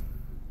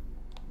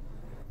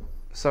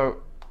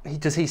 So,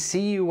 does he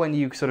see you when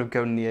you sort of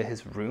go near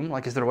his room?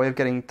 Like, is there a way of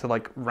getting to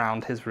like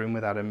round his room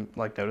without him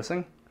like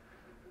noticing?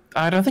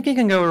 I don't think he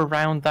can go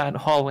around that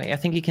hallway. I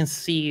think he can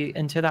see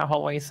into that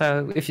hallway.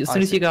 So as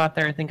soon as you go out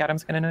there, I think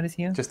Adam's gonna notice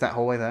you. Just that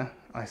hallway there?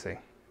 I see.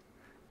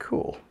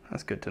 Cool.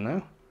 That's good to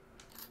know.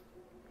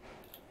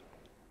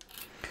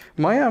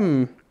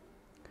 My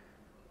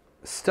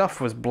stuff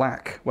was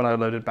black when I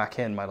loaded back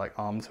in. My like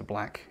arms were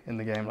black in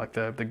the game, like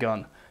the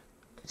gun.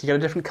 Did you get a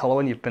different color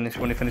when you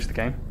finish the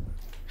game?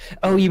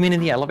 Oh, you mean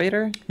in the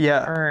elevator?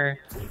 Yeah. Or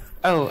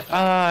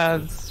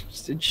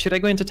should I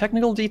go into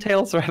technical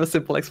details or have a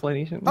simple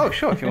explanation? Oh,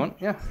 sure, if you want.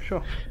 Yeah,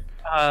 sure.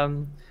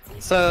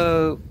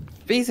 So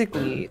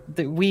basically,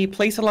 we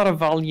place a lot of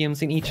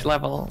volumes in each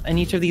level, and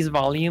each of these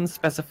volumes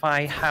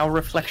specify how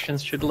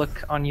reflections should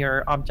look on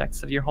your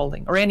objects that you're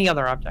holding, or any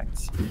other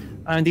objects.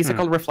 And these are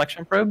called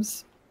reflection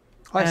probes.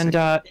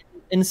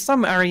 In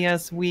some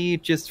areas, we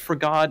just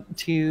forgot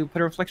to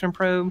put a reflection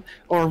probe,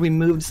 or we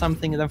moved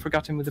something and then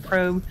forgot to move the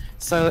probe.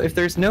 So if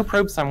there's no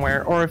probe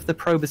somewhere, or if the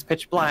probe is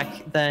pitch black,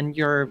 then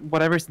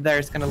whatever's there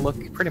is going to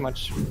look pretty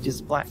much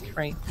just black,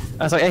 right?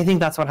 So I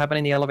think that's what happened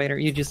in the elevator.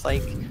 You just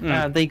like,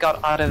 they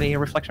got out of a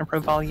reflection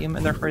probe volume,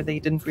 and therefore they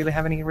didn't really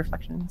have any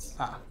reflections.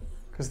 Ah,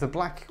 because the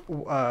black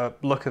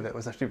look of it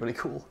was actually really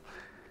cool.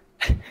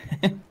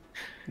 You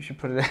should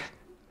put it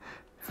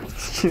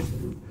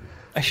in.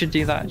 I should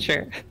do that,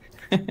 sure.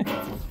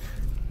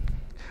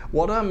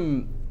 What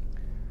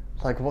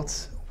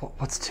what's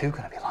 2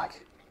 gonna be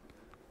like?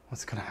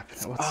 What's gonna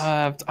happen?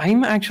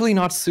 I'm actually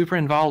not super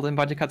involved in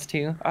Budget Cuts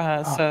 2,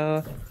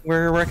 so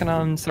we're working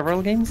on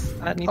several games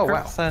at Need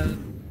wow. So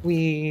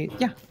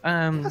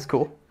That's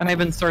cool. And I've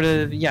been sort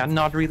of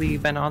not really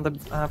been on the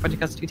Budget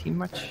Cuts 2 team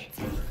much.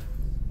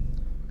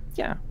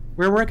 Yeah,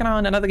 we're working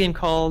on another game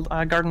called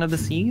Garden of the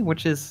Sea,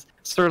 which is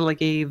sort of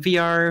like a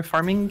VR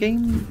farming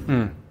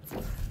game.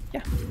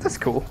 Yeah, that's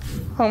cool.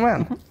 Oh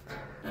man,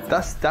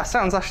 that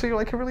sounds actually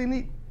like a really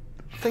neat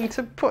thing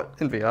to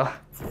put in VR.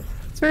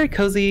 It's very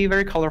cozy,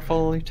 very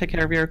colorful. You take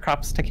care of your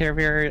crops, take care of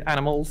your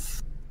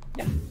animals.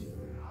 Yeah.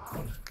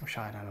 Wish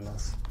I had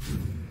animals.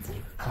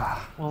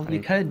 Well,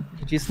 you could.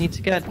 You just need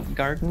to get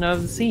Garden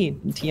of the Sea,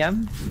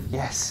 TM.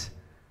 Yes.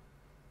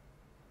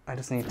 I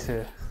just need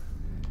to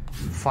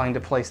find a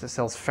place that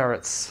sells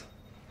ferrets.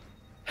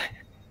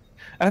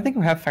 I don't think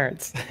we have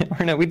ferrets.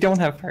 Or no, we don't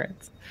have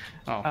ferrets.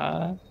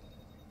 Oh.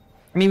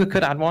 I mean, we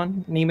could add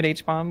one. Name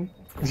it Hbomb.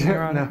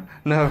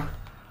 No,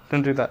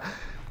 don't do that.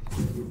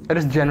 I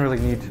just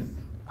generally need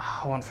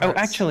one ferret. Oh,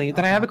 actually,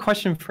 then I have a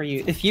question for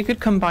you. If you could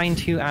combine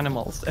 2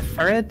 animals, a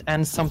ferret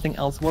and something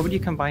else, what would you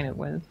combine it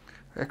with?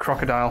 A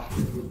crocodile.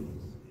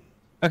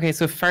 Okay,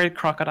 so ferret,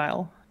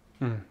 crocodile.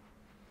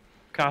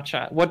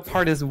 Gotcha. What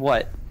part is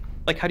what?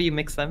 Like, how do you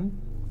mix them?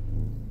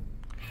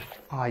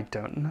 I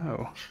don't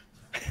know.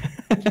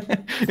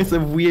 It's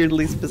a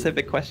weirdly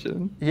specific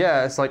question.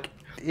 Yeah, it's like...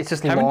 It's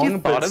just Haven't long, you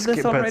thought of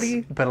this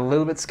already? But a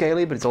little bit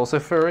scaly, but it's also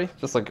furry.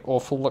 Just like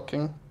awful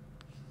looking.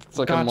 It's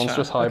like a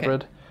monstrous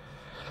hybrid. Okay.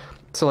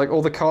 So like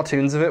all the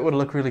cartoons of it would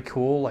look really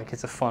cool. Like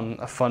it's a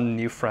fun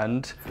new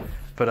friend,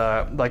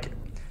 but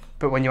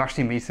when you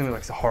actually meet him,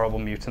 it's a horrible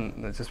mutant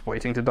that's just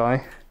waiting to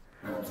die.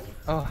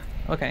 Oh,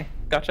 okay,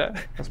 gotcha.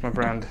 That's my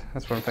brand.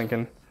 That's what I'm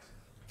thinking.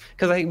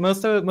 Because like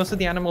most of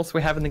the animals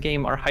we have in the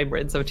game are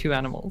hybrids of 2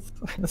 animals.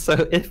 So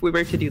if we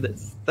were to do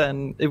this,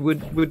 then it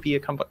would be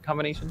a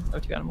combination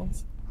of 2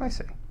 animals. I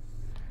see.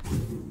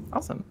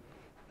 Awesome.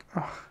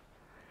 Oh.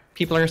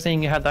 People are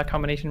saying you had that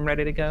combination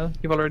ready to go.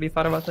 You've already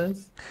thought about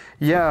this?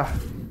 Yeah.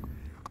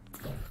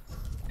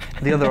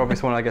 The other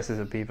obvious one, I guess, is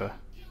a beaver.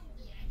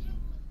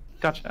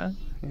 Gotcha.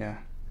 Yeah.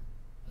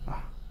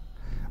 Oh.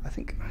 I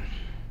think.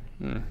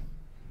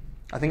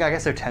 I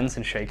get so tense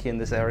and shaky in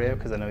this area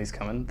because I know he's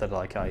coming that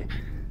like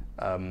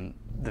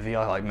the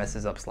VR like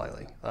messes up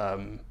slightly.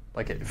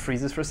 Like it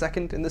freezes for a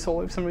second in this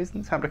hallway for some reason.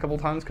 It's happened a couple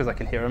of times because I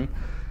can hear him,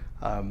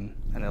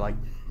 and it like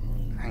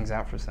hangs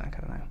out for a sec.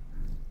 I don't know.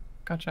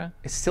 Gotcha.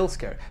 It's still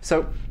scary.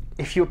 So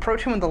if you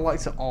approach him when the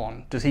lights are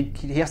on, does he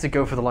has to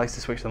go for the lights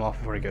to switch them off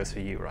before he goes for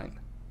you, right?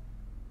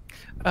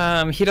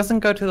 He doesn't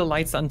go to the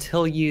lights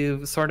until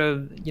you sort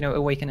of,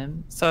 awaken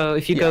him. So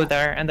if you go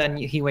there and then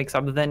he wakes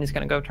up, then he's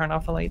gonna go turn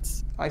off the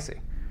lights. I see.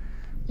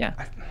 Yeah.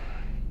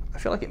 I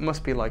feel like it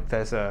must be like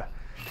there's a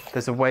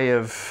way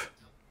of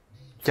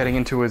getting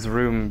into his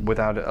room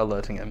without it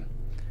alerting him.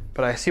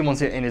 But I assume once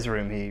you're in his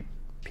room,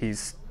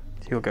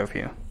 he'll go for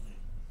you.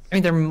 I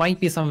mean, there might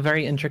be some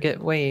very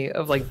intricate way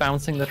of like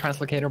bouncing the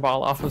translocator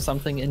ball off of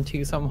something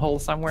into some hole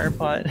somewhere,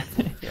 but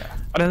Yeah.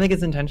 I don't think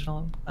it's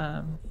intentional.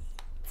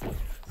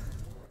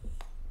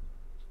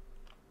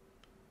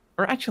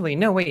 Or actually,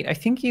 no, wait. I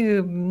think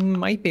you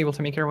might be able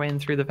to make your way in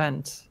through the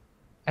vent.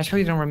 I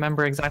actually don't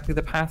remember exactly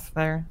the path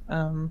there.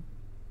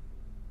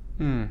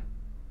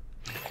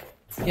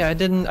 Yeah, I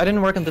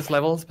didn't work on this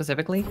level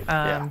specifically.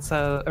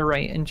 So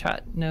Array in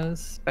chat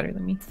knows better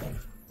than me.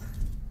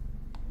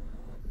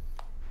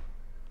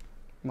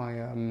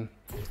 My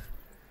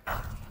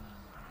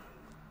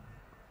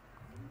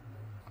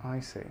I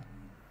see.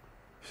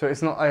 So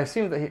it's not. I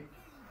assume that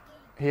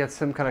he had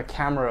some kind of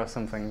camera or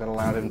something that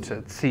allowed him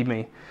to see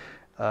me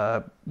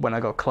when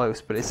I got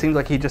close. But it seems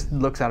like he just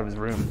looks out of his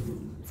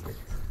room.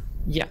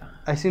 Yeah.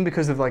 I assume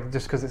because of like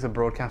just because it's a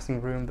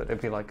broadcasting room that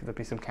there'd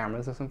be some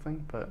cameras or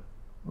something. But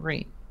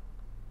right.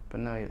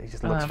 But no, he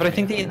just looks. But I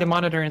think the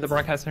monitor in the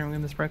broadcasting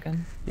room is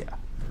broken. Yeah.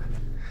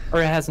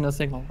 Or it has no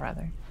signal,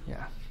 rather.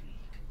 Yeah.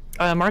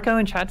 Marco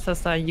in chat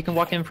says that you can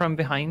walk in from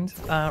behind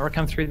or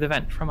come through the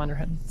vent from under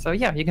him. So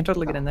yeah, you can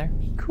totally get in there.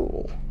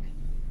 Cool.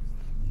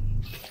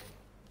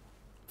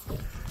 I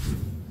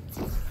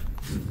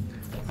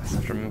just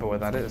have to remember where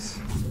that is.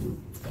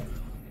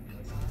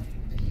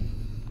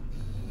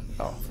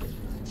 Oh.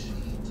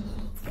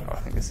 I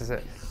think this is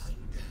it.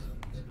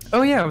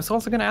 Oh yeah, I was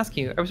also going to ask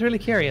you. I was really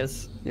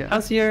curious. Yeah. I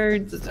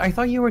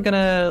thought you were going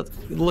to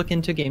look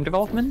into game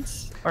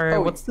development.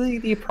 Or what's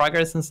the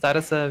progress and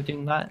status of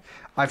doing that?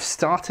 I've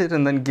started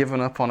and then given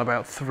up on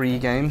about 3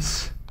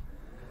 games.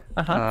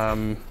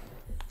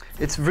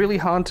 It's really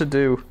hard to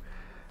do.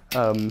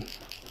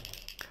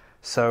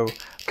 So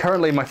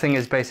currently my thing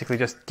is basically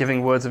just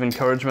giving words of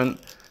encouragement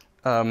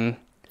to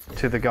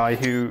the guy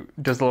who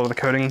does a lot of the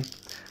coding,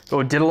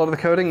 or did a lot of the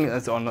coding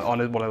on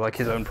one of like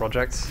his own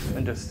projects,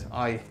 and just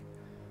I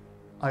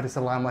just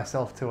allow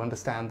myself to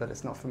understand that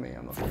it's not for me.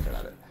 I'm not very good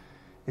at it.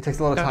 It takes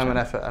a lot of time and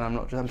effort, and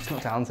I'm just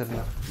not talented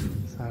enough.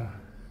 So.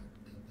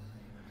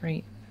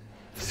 Right.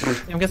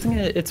 I'm guessing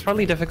it's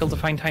probably difficult to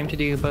find time to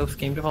do both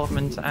game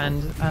development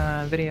and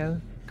video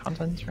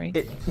content, right?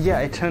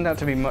 It turned out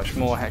to be much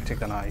more hectic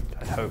than I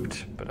had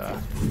hoped, but I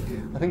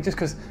think just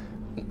because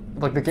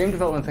like the game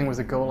development thing was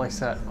a goal I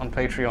set on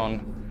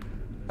Patreon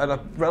at a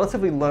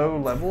relatively low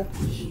level,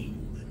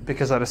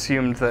 because I'd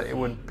assumed that it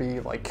would be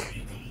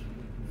like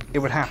it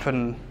would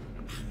happen,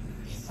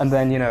 and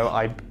then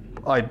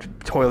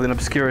I'd toil in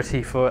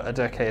obscurity for a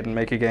decade and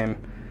make a game.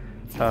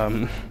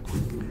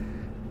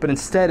 But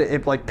instead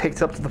it like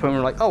picked up to the point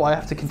where like, oh, I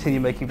have to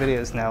continue making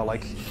videos now.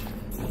 Like,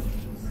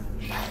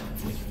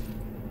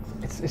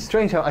 it's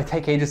strange how I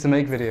take ages to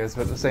make videos,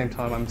 but at the same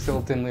time I'm still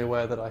dimly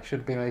aware that I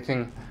should be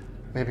making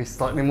maybe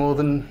slightly more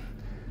than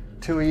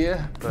 2 a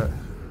year, but...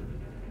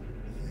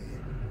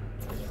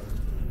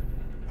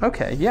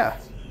 Okay, yeah.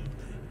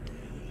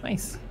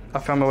 Nice. I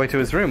found my way to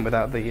his room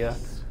without the... I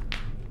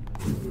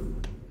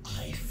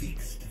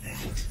fixed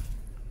that.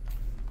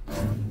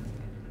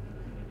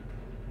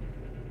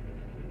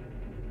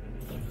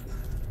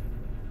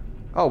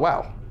 Oh,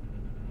 wow.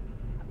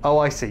 Oh,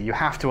 I see. You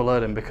have to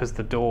alert him because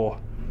the door...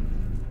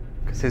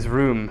 Because his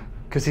room...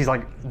 Because he's,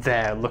 like,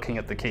 there looking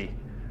at the key.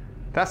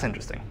 That's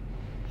interesting.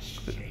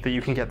 That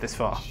you can get this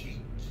far.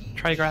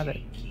 Try to grab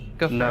it.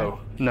 Go for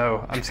it.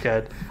 No, I'm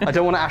scared. I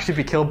don't want to actually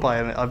be killed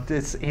by him.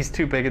 He's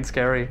too big and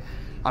scary.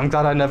 I'm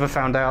glad I never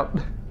found out.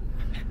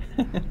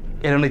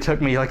 It only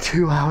took me, like,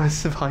 2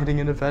 hours of hiding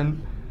in a vent.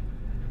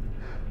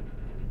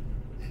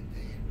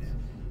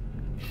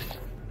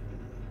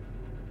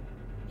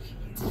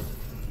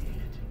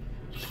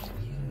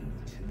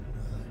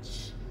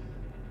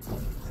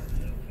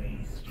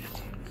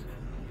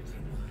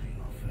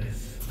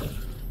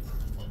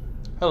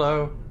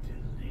 Hello.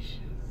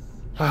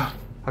 Oh,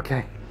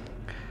 okay.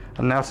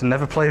 And now to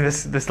never play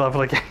this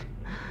level again.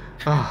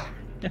 Oh.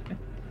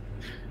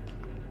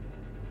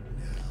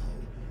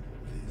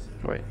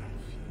 Wait.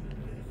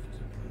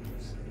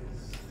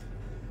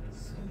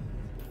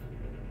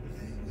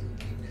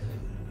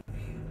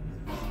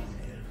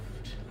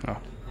 Oh.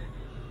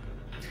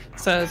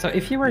 So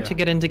if you were to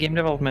get into game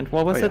development,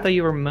 what was it that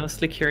you were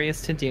mostly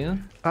curious to do?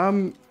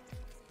 I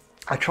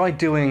tried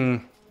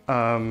doing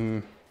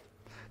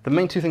the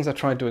main 2 things I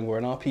tried doing were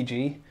an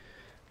RPG,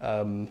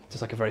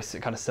 just like a very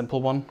kind of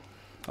simple one,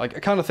 like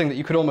a kind of thing that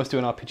you could almost do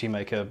in RPG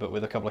Maker, but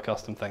with a couple of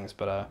custom things.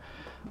 But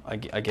I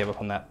gave up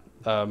on that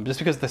just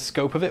because the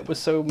scope of it was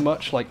so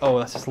much. Like, oh,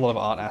 that's just a lot of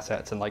art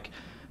assets and like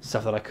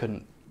stuff that I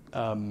couldn't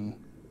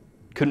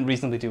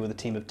reasonably do with a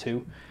team of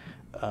two.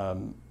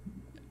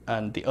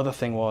 And the other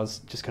thing was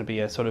just going to be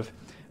a sort of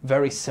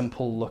very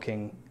simple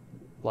looking,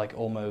 like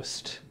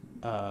almost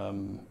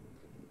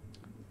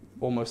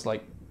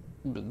like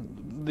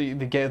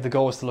the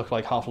goal was to look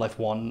like Half-Life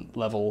 1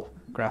 level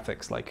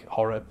graphics, like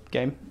horror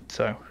game.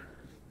 So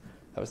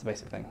that was the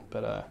basic thing.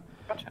 But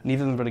Gotcha.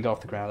 neither of them really got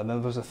off the ground. And then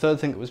there was a third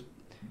thing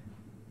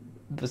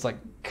that was like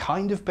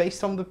kind of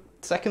based on the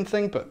second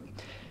thing, but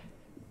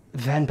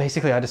then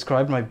basically I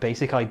described my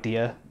basic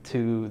idea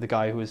to the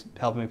guy who was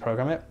helping me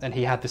program it, and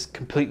he had this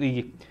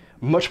completely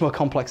much more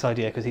complex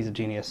idea because he's a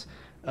genius.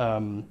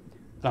 And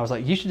I was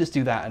like, you should just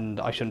do that, and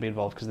I shouldn't be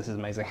involved because this is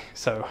amazing.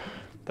 So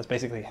that's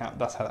basically how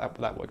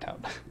that worked out.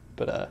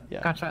 But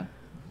yeah. Gotcha.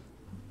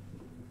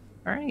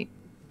 All right.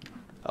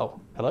 Oh,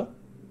 hello.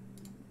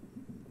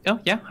 Oh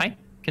yeah. Hi.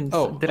 Did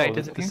I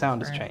disappear? The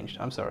sound or... has changed.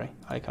 I'm sorry.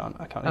 I can't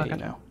hear you gotcha.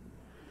 now.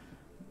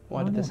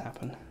 Why did this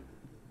happen?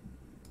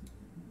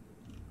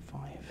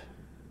 5.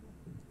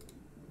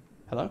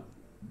 Hello?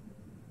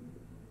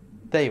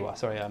 There you are.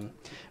 Sorry.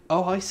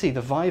 Oh, I see.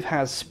 The Vive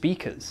has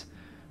speakers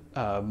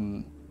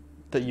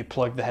that you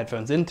plug the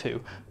headphones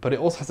into, but it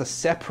also has a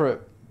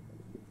separate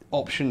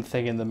option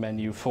thing in the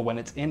menu for when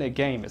it's in a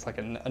game. It's like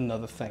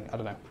another thing. I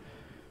don't know.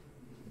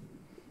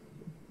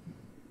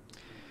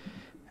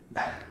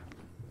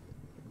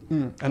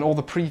 And all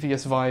the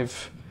previous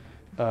Vive,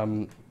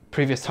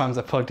 previous times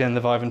I plugged in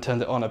the Vive and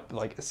turned it on,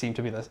 like it seemed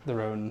to be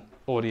their own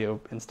audio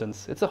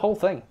instance. It's a whole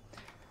thing.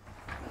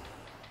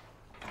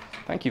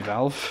 Thank you,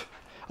 Valve.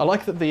 I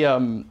like that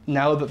the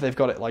now that they've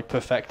got it like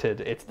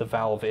perfected, it's the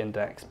Valve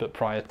index, but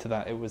prior to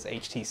that, it was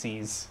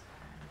HTC's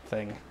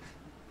thing.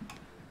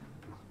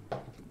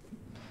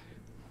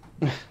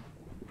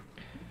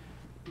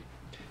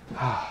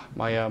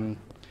 My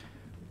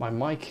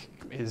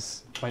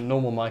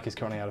normal mic is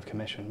currently out of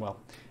commission. Well,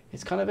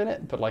 it's kind of in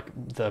it, but like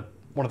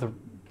one of the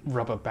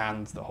rubber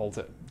bands that holds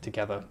it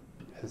together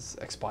has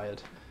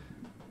expired.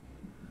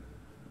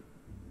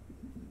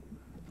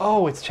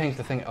 Oh, it's changed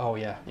the thing. Oh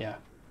yeah.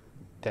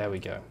 There we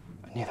go.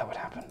 I knew that would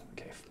happen.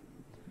 Okay.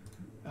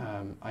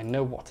 I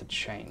know what to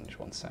change.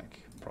 One sec.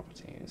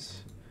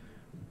 Properties.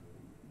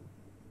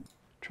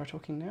 Try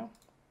talking now.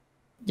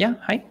 Yeah.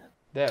 Hi.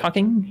 There.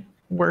 Talking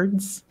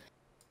words.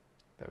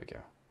 There we go.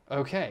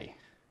 Okay.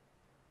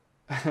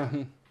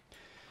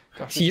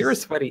 Gosh, You're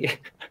sweaty.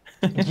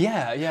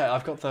 yeah.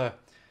 I've got the.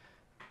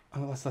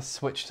 Oh, let's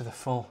switch to the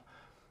full.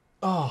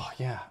 Oh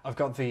yeah, I've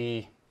got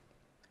the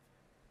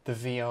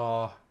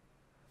VR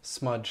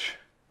smudge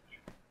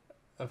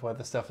of where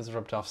the stuff is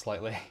rubbed off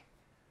slightly.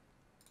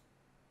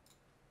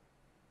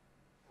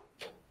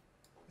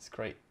 It's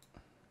great.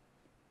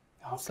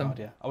 Oh Awesome. God,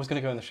 yeah. I was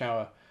gonna go in the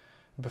shower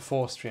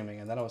before streaming,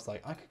 and then I was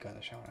like, I could go in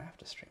the shower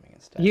after streaming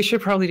instead. You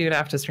should probably do it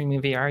after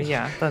streaming VR.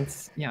 Yeah,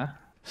 that's yeah.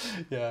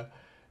 Yeah.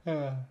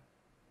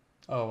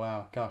 Oh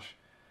wow, gosh.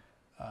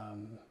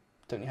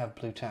 Don't you have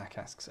blue tack?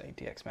 Asks a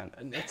DX-Man.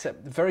 And it's a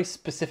very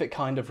specific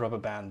kind of rubber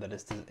band that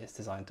is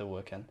designed to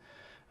work in.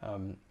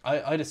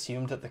 I'd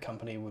assumed that the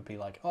company would be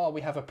like, oh,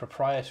 we have a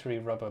proprietary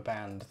rubber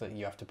band that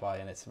you have to buy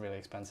and it's really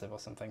expensive or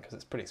something, because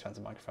it's a pretty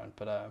expensive microphone.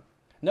 But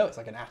no, it's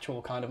like an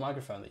actual kind of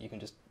microphone that you can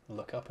just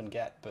look up and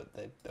get, but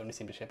they only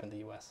seem to ship in the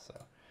US. So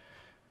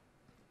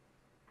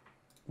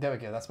there we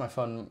go. That's my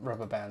fun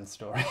rubber band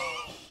story.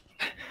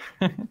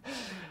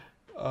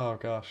 Oh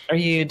gosh. Are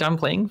you done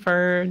playing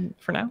for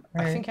now?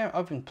 Or... I think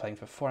I've been playing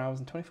for 4 hours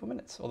and 24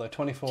 minutes. Although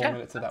 24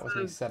 minutes of that was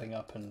me setting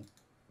up and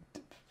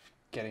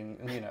getting,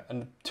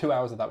 and 2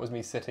 hours of that was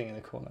me sitting in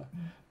a corner.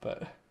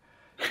 But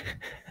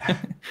but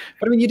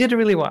I mean, you did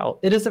really well.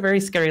 It is a very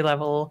scary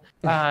level,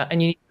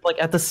 and you need like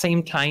at the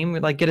same time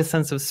like get a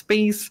sense of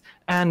space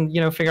and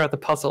figure out the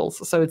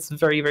puzzles. So it's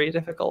very, very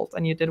difficult,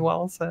 and you did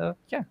well. So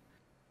yeah.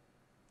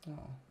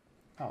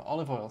 Oh,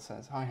 Olive Oil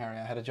says, "Hi Harry,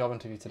 I had a job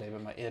interview today,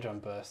 but my eardrum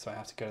burst, so I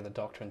have to go to the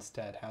doctor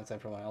instead. How's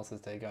everyone else's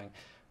day going?"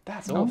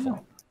 That's awful.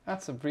 No.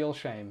 That's a real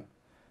shame.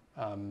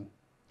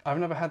 I've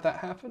never had that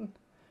happen,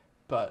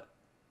 but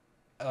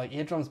like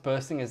eardrums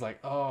bursting is like,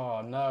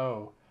 oh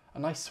no.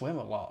 And I swim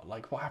a lot.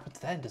 Like, what happens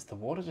then? Does the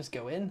water just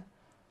go in?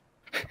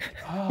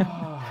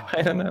 Oh,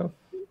 I don't know.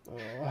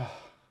 I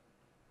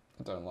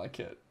don't like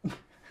it.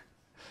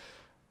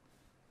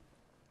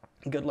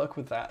 Good luck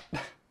with that.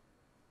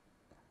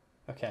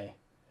 Okay.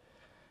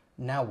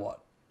 Now what?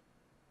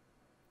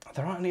 Are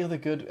there any other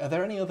good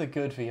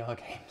VR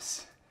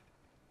games?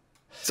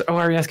 So,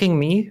 are you asking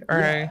me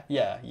or?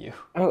 Yeah, you.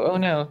 Oh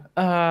no.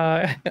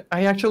 I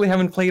actually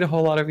haven't played a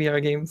whole lot of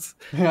VR games.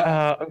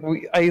 I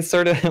was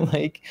sort of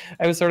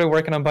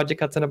working on budget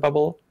cuts in a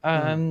bubble. But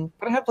I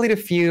have played a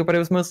few, but it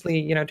was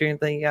mostly during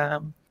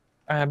the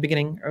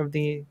beginning of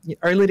the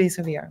early days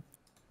of VR.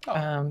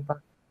 Oh.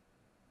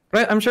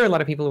 But I'm sure a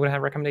lot of people would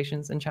have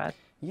recommendations in chat.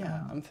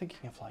 Yeah, I'm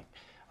thinking of like,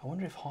 I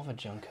wonder if Hover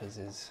Junkers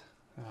is,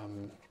 I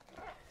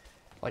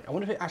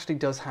wonder if it actually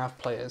does have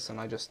players, and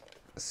I just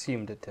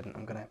assumed it didn't.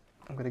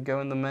 I'm I'm gonna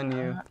go in the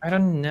menu. I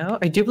don't know.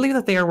 I do believe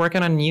that they are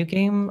working on a new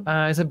game.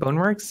 Is it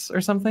Boneworks or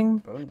something?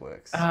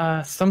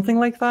 Boneworks. Something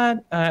like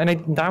that.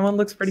 That one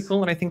looks pretty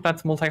cool, and I think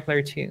that's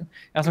multiplayer too.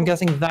 So I'm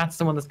guessing that's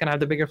the one that's gonna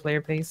have the bigger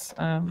player base.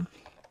 I Soon.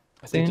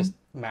 think just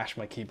mash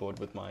my keyboard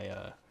with my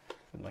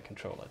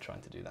controller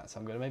trying to do that. So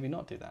I'm gonna maybe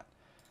not do that.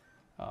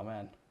 Oh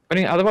man. But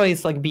I mean,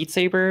 otherwise, like Beat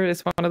Saber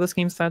is one of those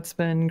games that's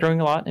been growing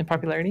a lot in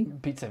popularity.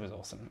 Beat Saber's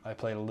awesome. I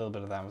played a little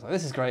bit of that and was like,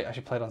 this is great, I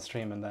should play it on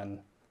stream,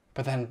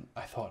 but then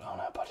I thought, oh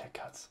no, budget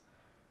cuts.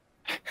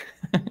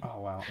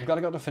 Oh wow. I've got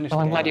to go to finish Well,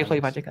 the I'm game glad you play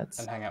and- budget cuts.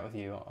 and hang out with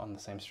you on the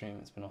same stream.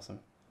 It's been awesome.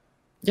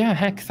 Yeah,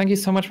 heck, thank you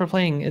so much for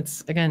playing.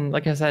 It's, again,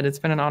 like I said, it's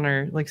been an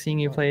honor like seeing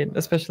you play it,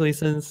 especially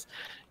since,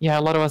 yeah,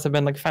 a lot of us have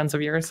been like fans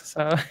of yours.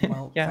 So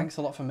Well, yeah. thanks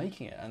a lot for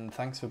making it, and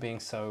thanks for being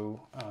so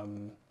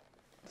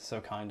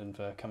kind and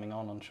for coming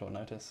on short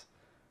notice.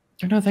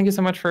 No, thank you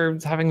so much for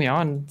having me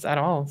on at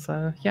all.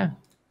 So yeah.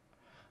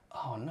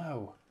 Oh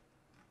no.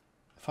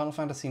 Final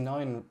Fantasy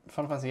VIII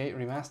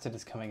Remastered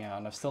is coming out,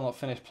 and I've still not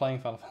finished playing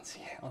Final Fantasy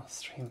VIII on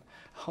stream.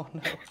 Oh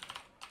no.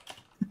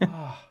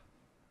 Ah.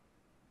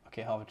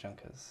 Okay, Harvard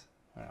Junkers,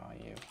 where are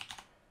you?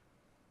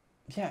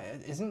 Yeah,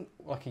 isn't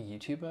like a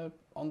YouTuber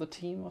on the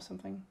team or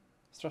something?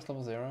 Stress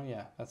Level Zero,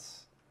 yeah,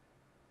 that's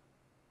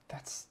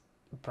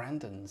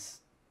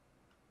Brandon's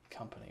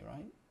company,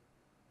 right?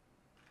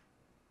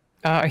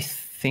 I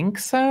think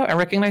so. I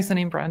recognize the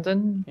name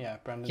Brandon. Yeah,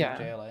 Brandon Yeah.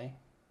 JLA.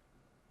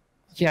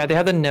 Yeah, they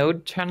have the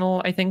Node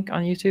channel, I think,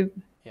 on YouTube.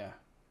 Yeah.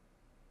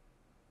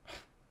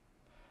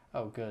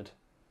 Oh, good.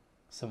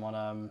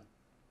 Someone's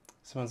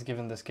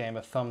given this game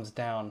a thumbs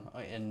down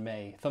in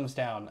May. Thumbs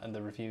down, and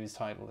the review's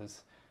title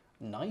is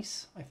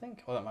nice, I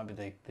think. Or that might be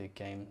the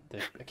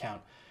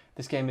account.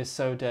 This game is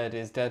so dead,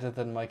 it's deader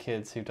than my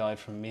kids who died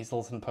from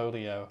measles and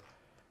polio.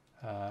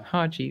 Oh,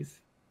 jeez.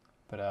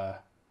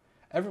 But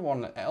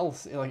everyone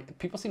else, like,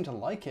 people seem to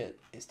like it.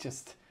 It's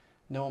just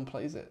no one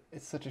plays it.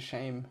 It's such a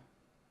shame.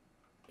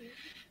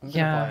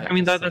 Yeah, I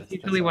mean that's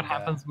usually what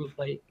happens with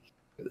like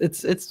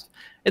it's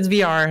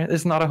VR.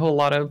 There's not a whole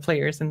lot of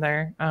players in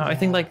there. I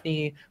think like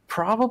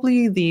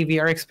probably the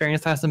VR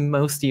experience that has the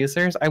most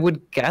users, I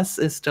would guess,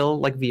 is still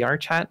like VR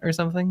chat or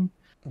something.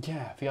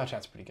 Yeah, VR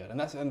chat's pretty good, and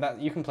that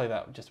you can play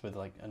that just with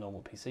like a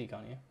normal PC,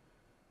 can't you?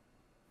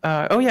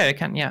 Oh yeah, it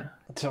can. Yeah.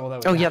 So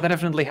yeah, that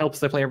definitely helps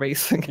the player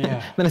base.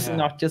 Yeah, then it's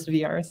not just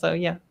VR. So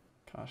yeah.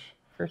 Gosh.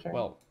 For sure.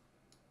 Well.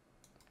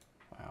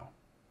 Wow.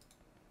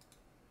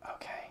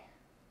 Okay.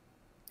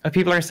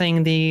 People are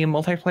saying the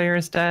multiplayer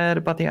is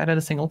dead, but they added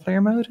a single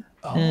player mode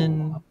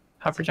in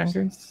Hopper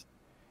Junkers.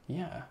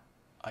 Yeah,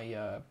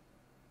 I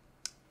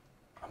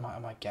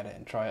might get it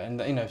and try it, and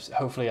you know,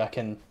 hopefully I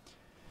can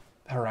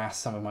harass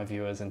some of my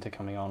viewers into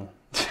coming on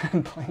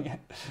and playing it.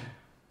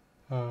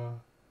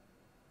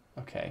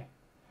 Okay.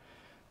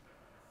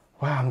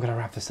 Wow, I'm gonna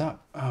wrap this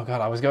up. Oh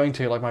god, I was going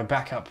to, like, my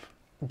backup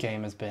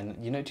game has been,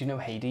 do you know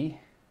Heckity?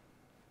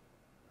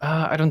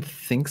 I don't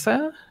think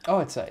so. Oh,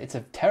 it's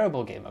a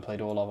terrible game I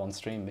played all of on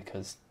stream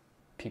because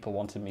people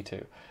wanted me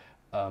to.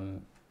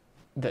 And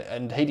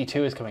Heckity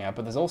 2 is coming out,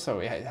 but it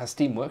has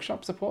Steam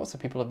Workshop support, so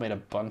people have made a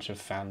bunch of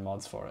fan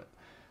mods for it.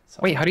 So,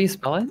 wait, how do you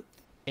spell it?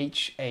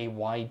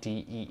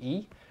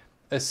 Haydee.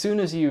 As soon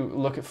as you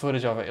look at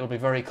footage of it, it'll be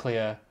very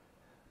clear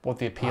what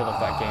the appeal of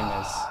that game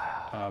is.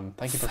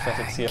 Thank you,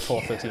 Prophetic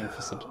CF413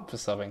 for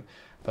subbing.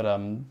 But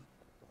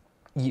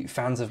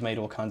fans have made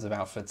all kinds of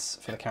outfits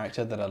for the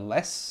character that are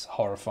less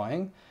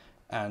horrifying,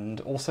 and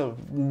also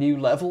new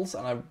levels,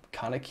 and I'm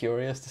kind of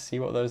curious to see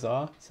what those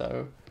are.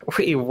 So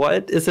wait,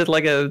 what is it,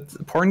 like a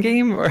porn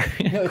game or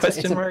no,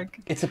 question mark?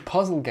 It's a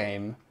puzzle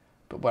game,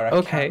 but where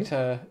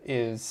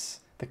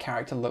the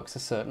character looks a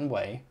certain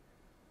way.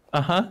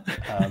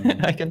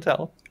 I can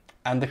tell.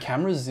 And the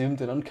camera's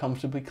zoomed in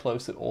uncomfortably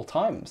close at all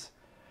times.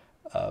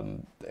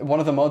 One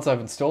of the mods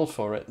I've installed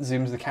for it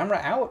zooms the camera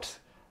out,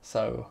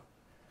 so.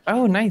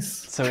 Oh, nice.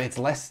 So it's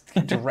less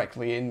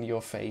directly in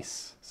your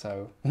face.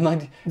 So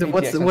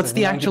what's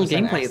the actual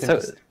gameplay?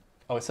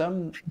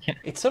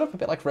 It's sort of a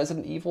bit like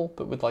Resident Evil,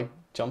 but with like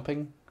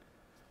jumping.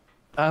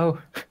 Oh,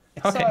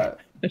 okay.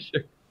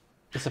 Sure.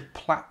 It's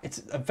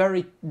a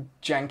very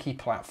janky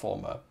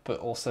platformer, but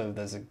also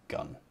there's a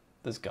gun.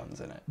 There's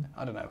guns in it.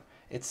 I don't know.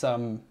 It's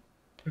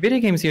Video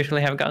games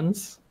usually have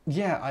guns.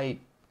 Yeah,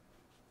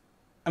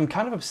 I'm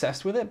kind of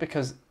obsessed with it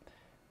because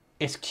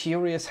it's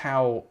curious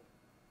how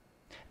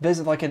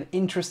there's like an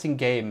interesting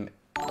game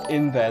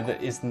in there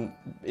that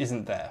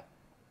isn't there.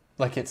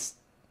 Like I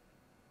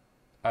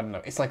don't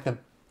know. It's like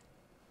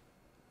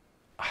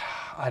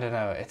I don't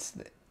know.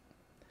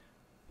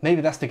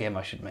 Maybe that's the game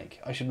I should make.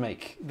 I should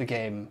make the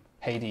game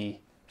Heckity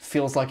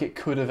feels like it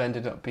could have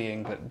ended up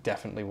being, but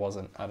definitely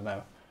wasn't. I don't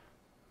know.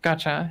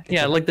 Gotcha.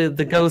 Yeah, like the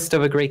ghost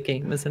of a great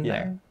game is in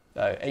there.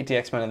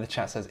 ATX-Man in the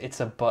chat says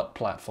it's a butt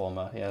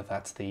platformer. Yeah,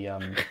 that's the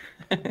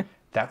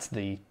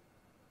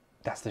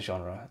that's the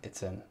genre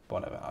it's in.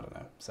 Whatever, I don't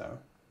know. So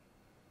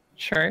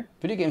sure.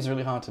 Video games are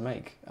really hard to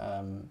make.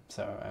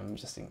 So I'm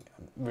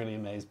really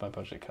amazed by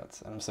budget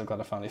cuts, and I'm so glad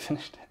I finally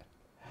finished it.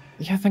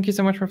 Yeah, thank you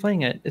so much for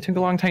playing it. It took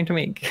a long time to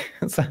make.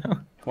 So.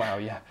 Wow,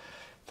 yeah.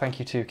 thank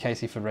you to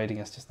Casey for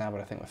raiding us just now, but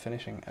I think we're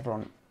finishing.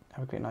 Everyone,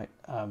 have a great night.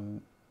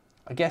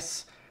 I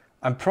guess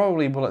I'm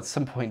probably will at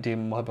some point do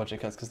more budget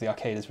cuts because the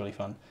arcade is really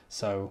fun.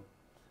 So,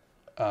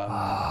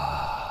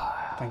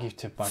 thank you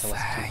to Michael for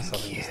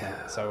subbing just now.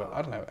 So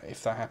I don't know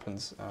if that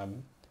happens,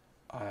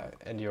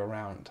 and you're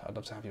around. I'd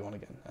love to have you on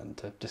again and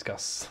to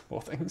discuss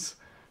more things.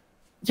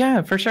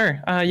 Yeah, for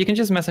sure. You can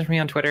just message me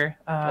on Twitter.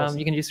 Awesome.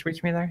 You can just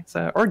reach me there.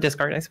 So, or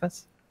Discord, I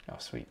suppose. Oh,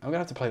 sweet. I'm going to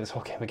have to play this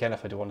whole game again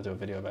if I do want to do a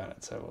video about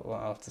it, so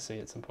I'll have to see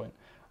at some point.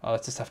 I'll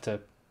just have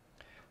to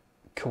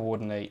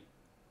coordinate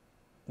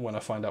when I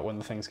find out when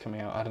the thing's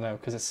coming out. I don't know,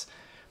 because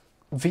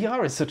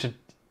VR is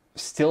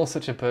still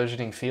such a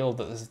burgeoning field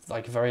that there's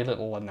like very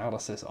little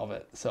analysis of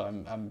it, so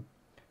I'm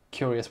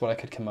curious what I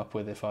could come up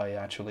with if I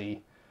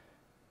actually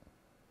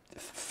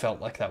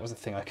felt like that was a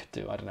thing I could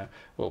do. I don't know.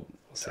 We'll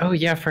see. Oh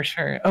yeah, for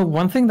sure. Oh,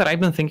 one thing that I've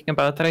been thinking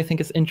about that I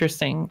think is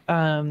interesting.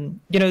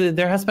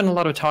 There has been a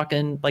lot of talk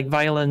in like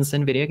violence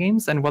in video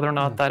games and whether or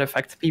not that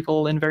affects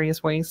people in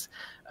various ways.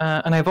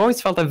 And I've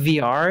always felt that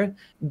VR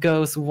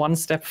goes one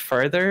step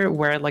further,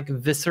 where like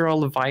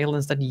visceral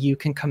violence that you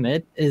can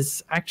commit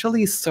is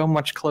actually so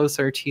much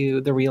closer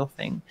to the real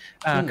thing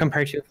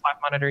compared to a flat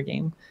monitor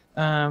game.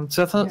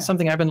 So that's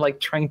something I've been like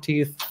trying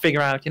to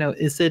figure out,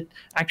 is it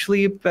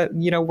actually,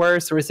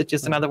 worse, or is it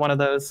just another one of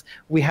those,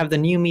 we have the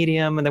new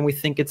medium and then we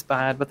think it's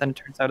bad, but then it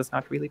turns out it's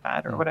not really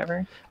bad or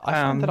whatever. I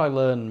find that I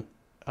learn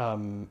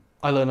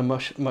a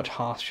much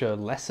harsher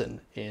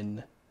lesson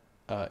in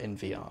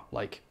VR.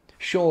 Like,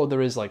 sure,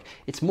 there is like,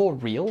 it's more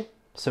real.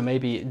 So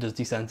maybe it does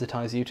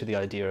desensitize you to the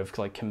idea of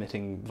like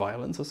committing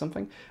violence or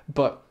something.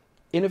 But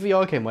in a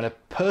VR game, when a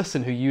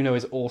person who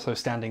is also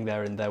standing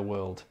there in their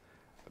world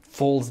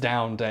falls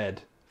down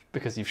dead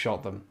because you've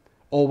shot them,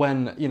 or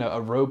when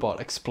a robot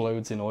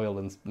explodes in oil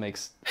and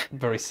makes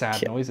very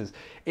sad noises,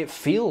 it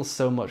feels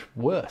so much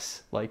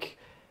worse. Like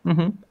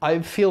I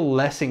feel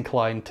less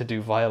inclined to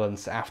do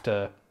violence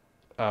after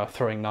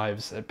throwing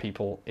knives at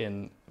people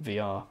in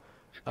VR.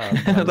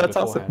 That's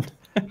awesome.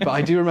 But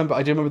I do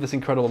remember this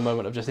incredible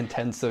moment of just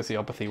intense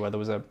sociopathy where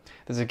there's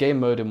a game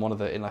mode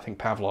in I think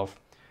Pavlov,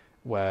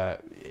 where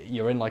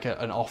you're in like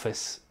an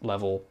office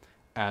level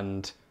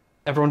and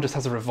everyone just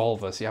has a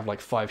revolver, so you have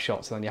like 5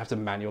 shots and then you have to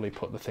manually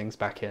put the things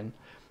back in.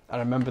 And I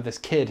remember this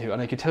kid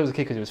and I could tell he was a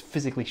kid because he was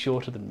physically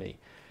shorter than me,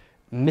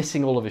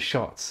 missing all of his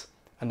shots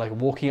and like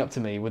walking up to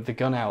me with the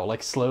gun out,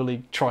 like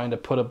slowly trying to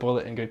put a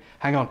bullet and going,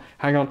 hang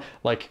on.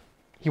 Like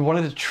he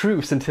wanted a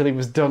truce until he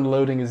was done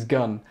loading his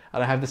gun.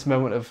 And I had this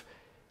moment of,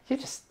 you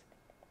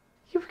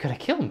were gonna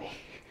kill me.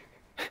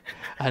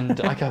 And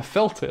like I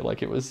felt it,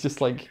 like it was just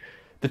like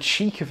the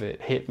cheek of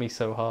it hit me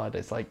so hard.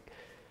 It's like,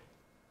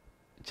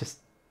 just,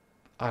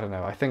 I don't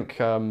know. I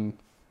think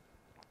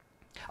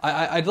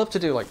I'd love to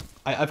do like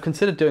I've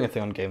considered doing a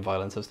thing on game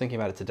violence. I was thinking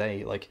about it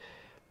today. Like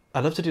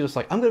I'd love to do this.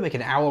 Like I'm going to make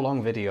an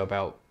hour-long video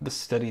about the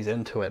studies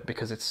into it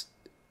because it's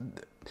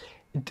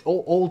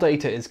all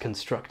data is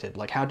constructed.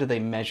 Like how do they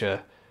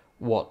measure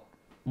what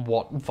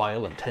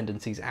violent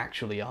tendencies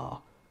actually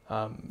are?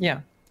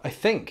 I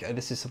think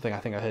this is something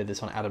I heard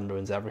this on Adam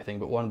Ruins Everything.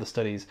 But one of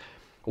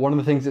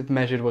the things it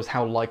measured was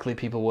how likely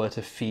people were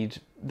to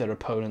feed their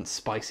opponents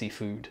spicy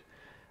food.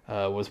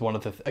 Was one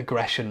of the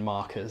aggression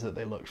markers that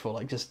they looked for.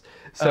 Like just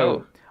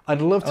so,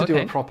 I'd love to do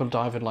a proper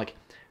dive in like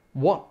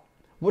what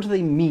do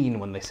they mean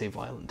when they say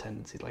violent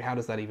tendencies? Like how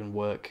does that even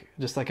work?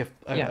 Just like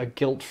a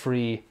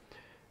guilt-free,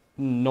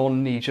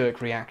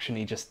 non-knee-jerk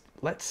reaction-y. Just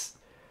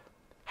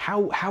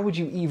how would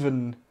you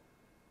even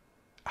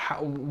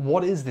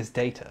what is this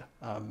data?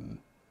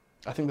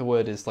 I think the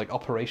word is like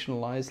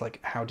operationalize.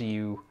 Like how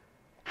do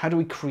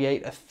we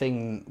create a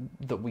thing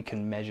that we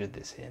can measure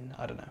this in?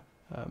 I don't know.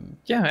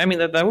 Yeah, I mean,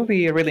 that would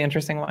be a really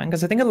interesting one,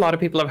 because I think a lot of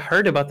people have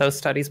heard about those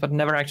studies, but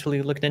never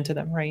actually looked into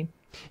them, right?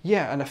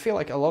 Yeah, and I feel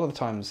like a lot of the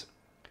times,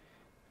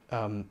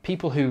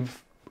 people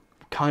who've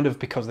kind of,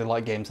 because they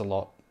like games a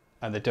lot,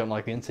 and they don't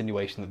like the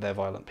insinuation that they're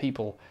violent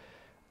people,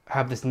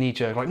 have this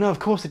knee-jerk, like, no, of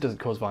course it doesn't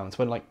cause violence,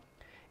 when, like,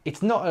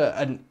 it's not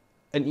an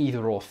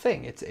either-or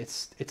thing,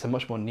 it's a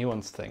much more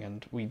nuanced thing,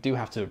 and we do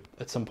have to,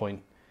 at some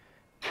point,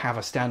 have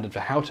a standard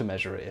for how to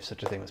measure it, if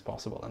such a thing was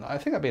possible, and I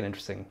think that'd be an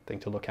interesting thing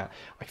to look at.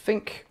 I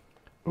think...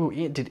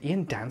 did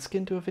Ian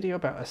Danskin do a video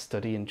about a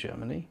study in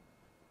Germany?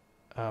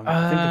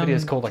 I think the video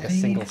is called like a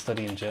single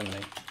study in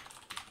Germany.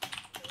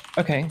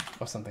 Okay.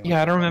 Or something.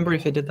 Yeah, I don't remember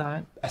if it did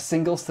that. A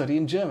single study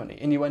in Germany.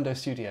 Innuendo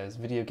Studios,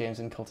 video games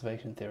and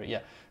cultivation theory.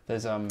 Yeah,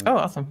 there's Oh,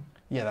 awesome.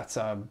 Yeah, that's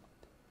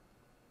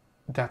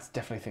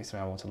definitely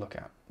something I want to look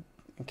at.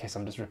 In case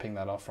I'm just ripping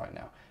that off right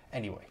now.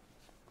 Anyway.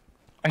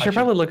 I should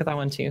probably look at that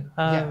one too.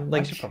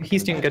 Like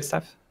he's doing good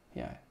stuff.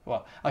 Yeah.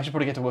 Well, I should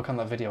probably get to work on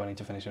that video. I need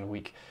to finish in a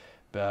week.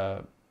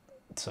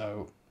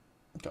 So,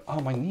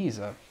 my knees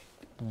are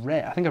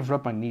red. I think I've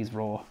rubbed my knees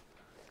raw.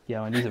 Yeah,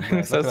 my knees are red.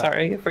 I'm so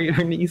sorry for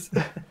your knees.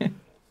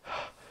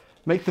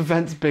 Make the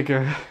vents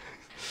bigger.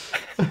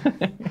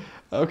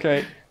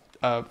 Okay.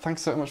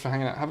 Thanks so much for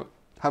hanging out.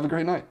 Have a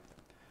great night.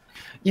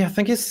 Yeah,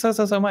 thank you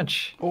so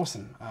much.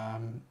 Awesome.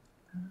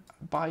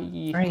 Bye.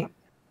 All right.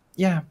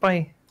 Yeah,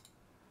 bye.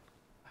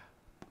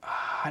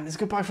 And it's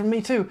goodbye from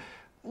me too.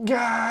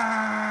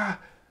 Gah!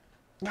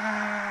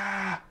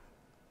 Ah!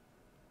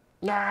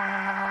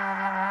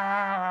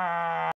 Ah!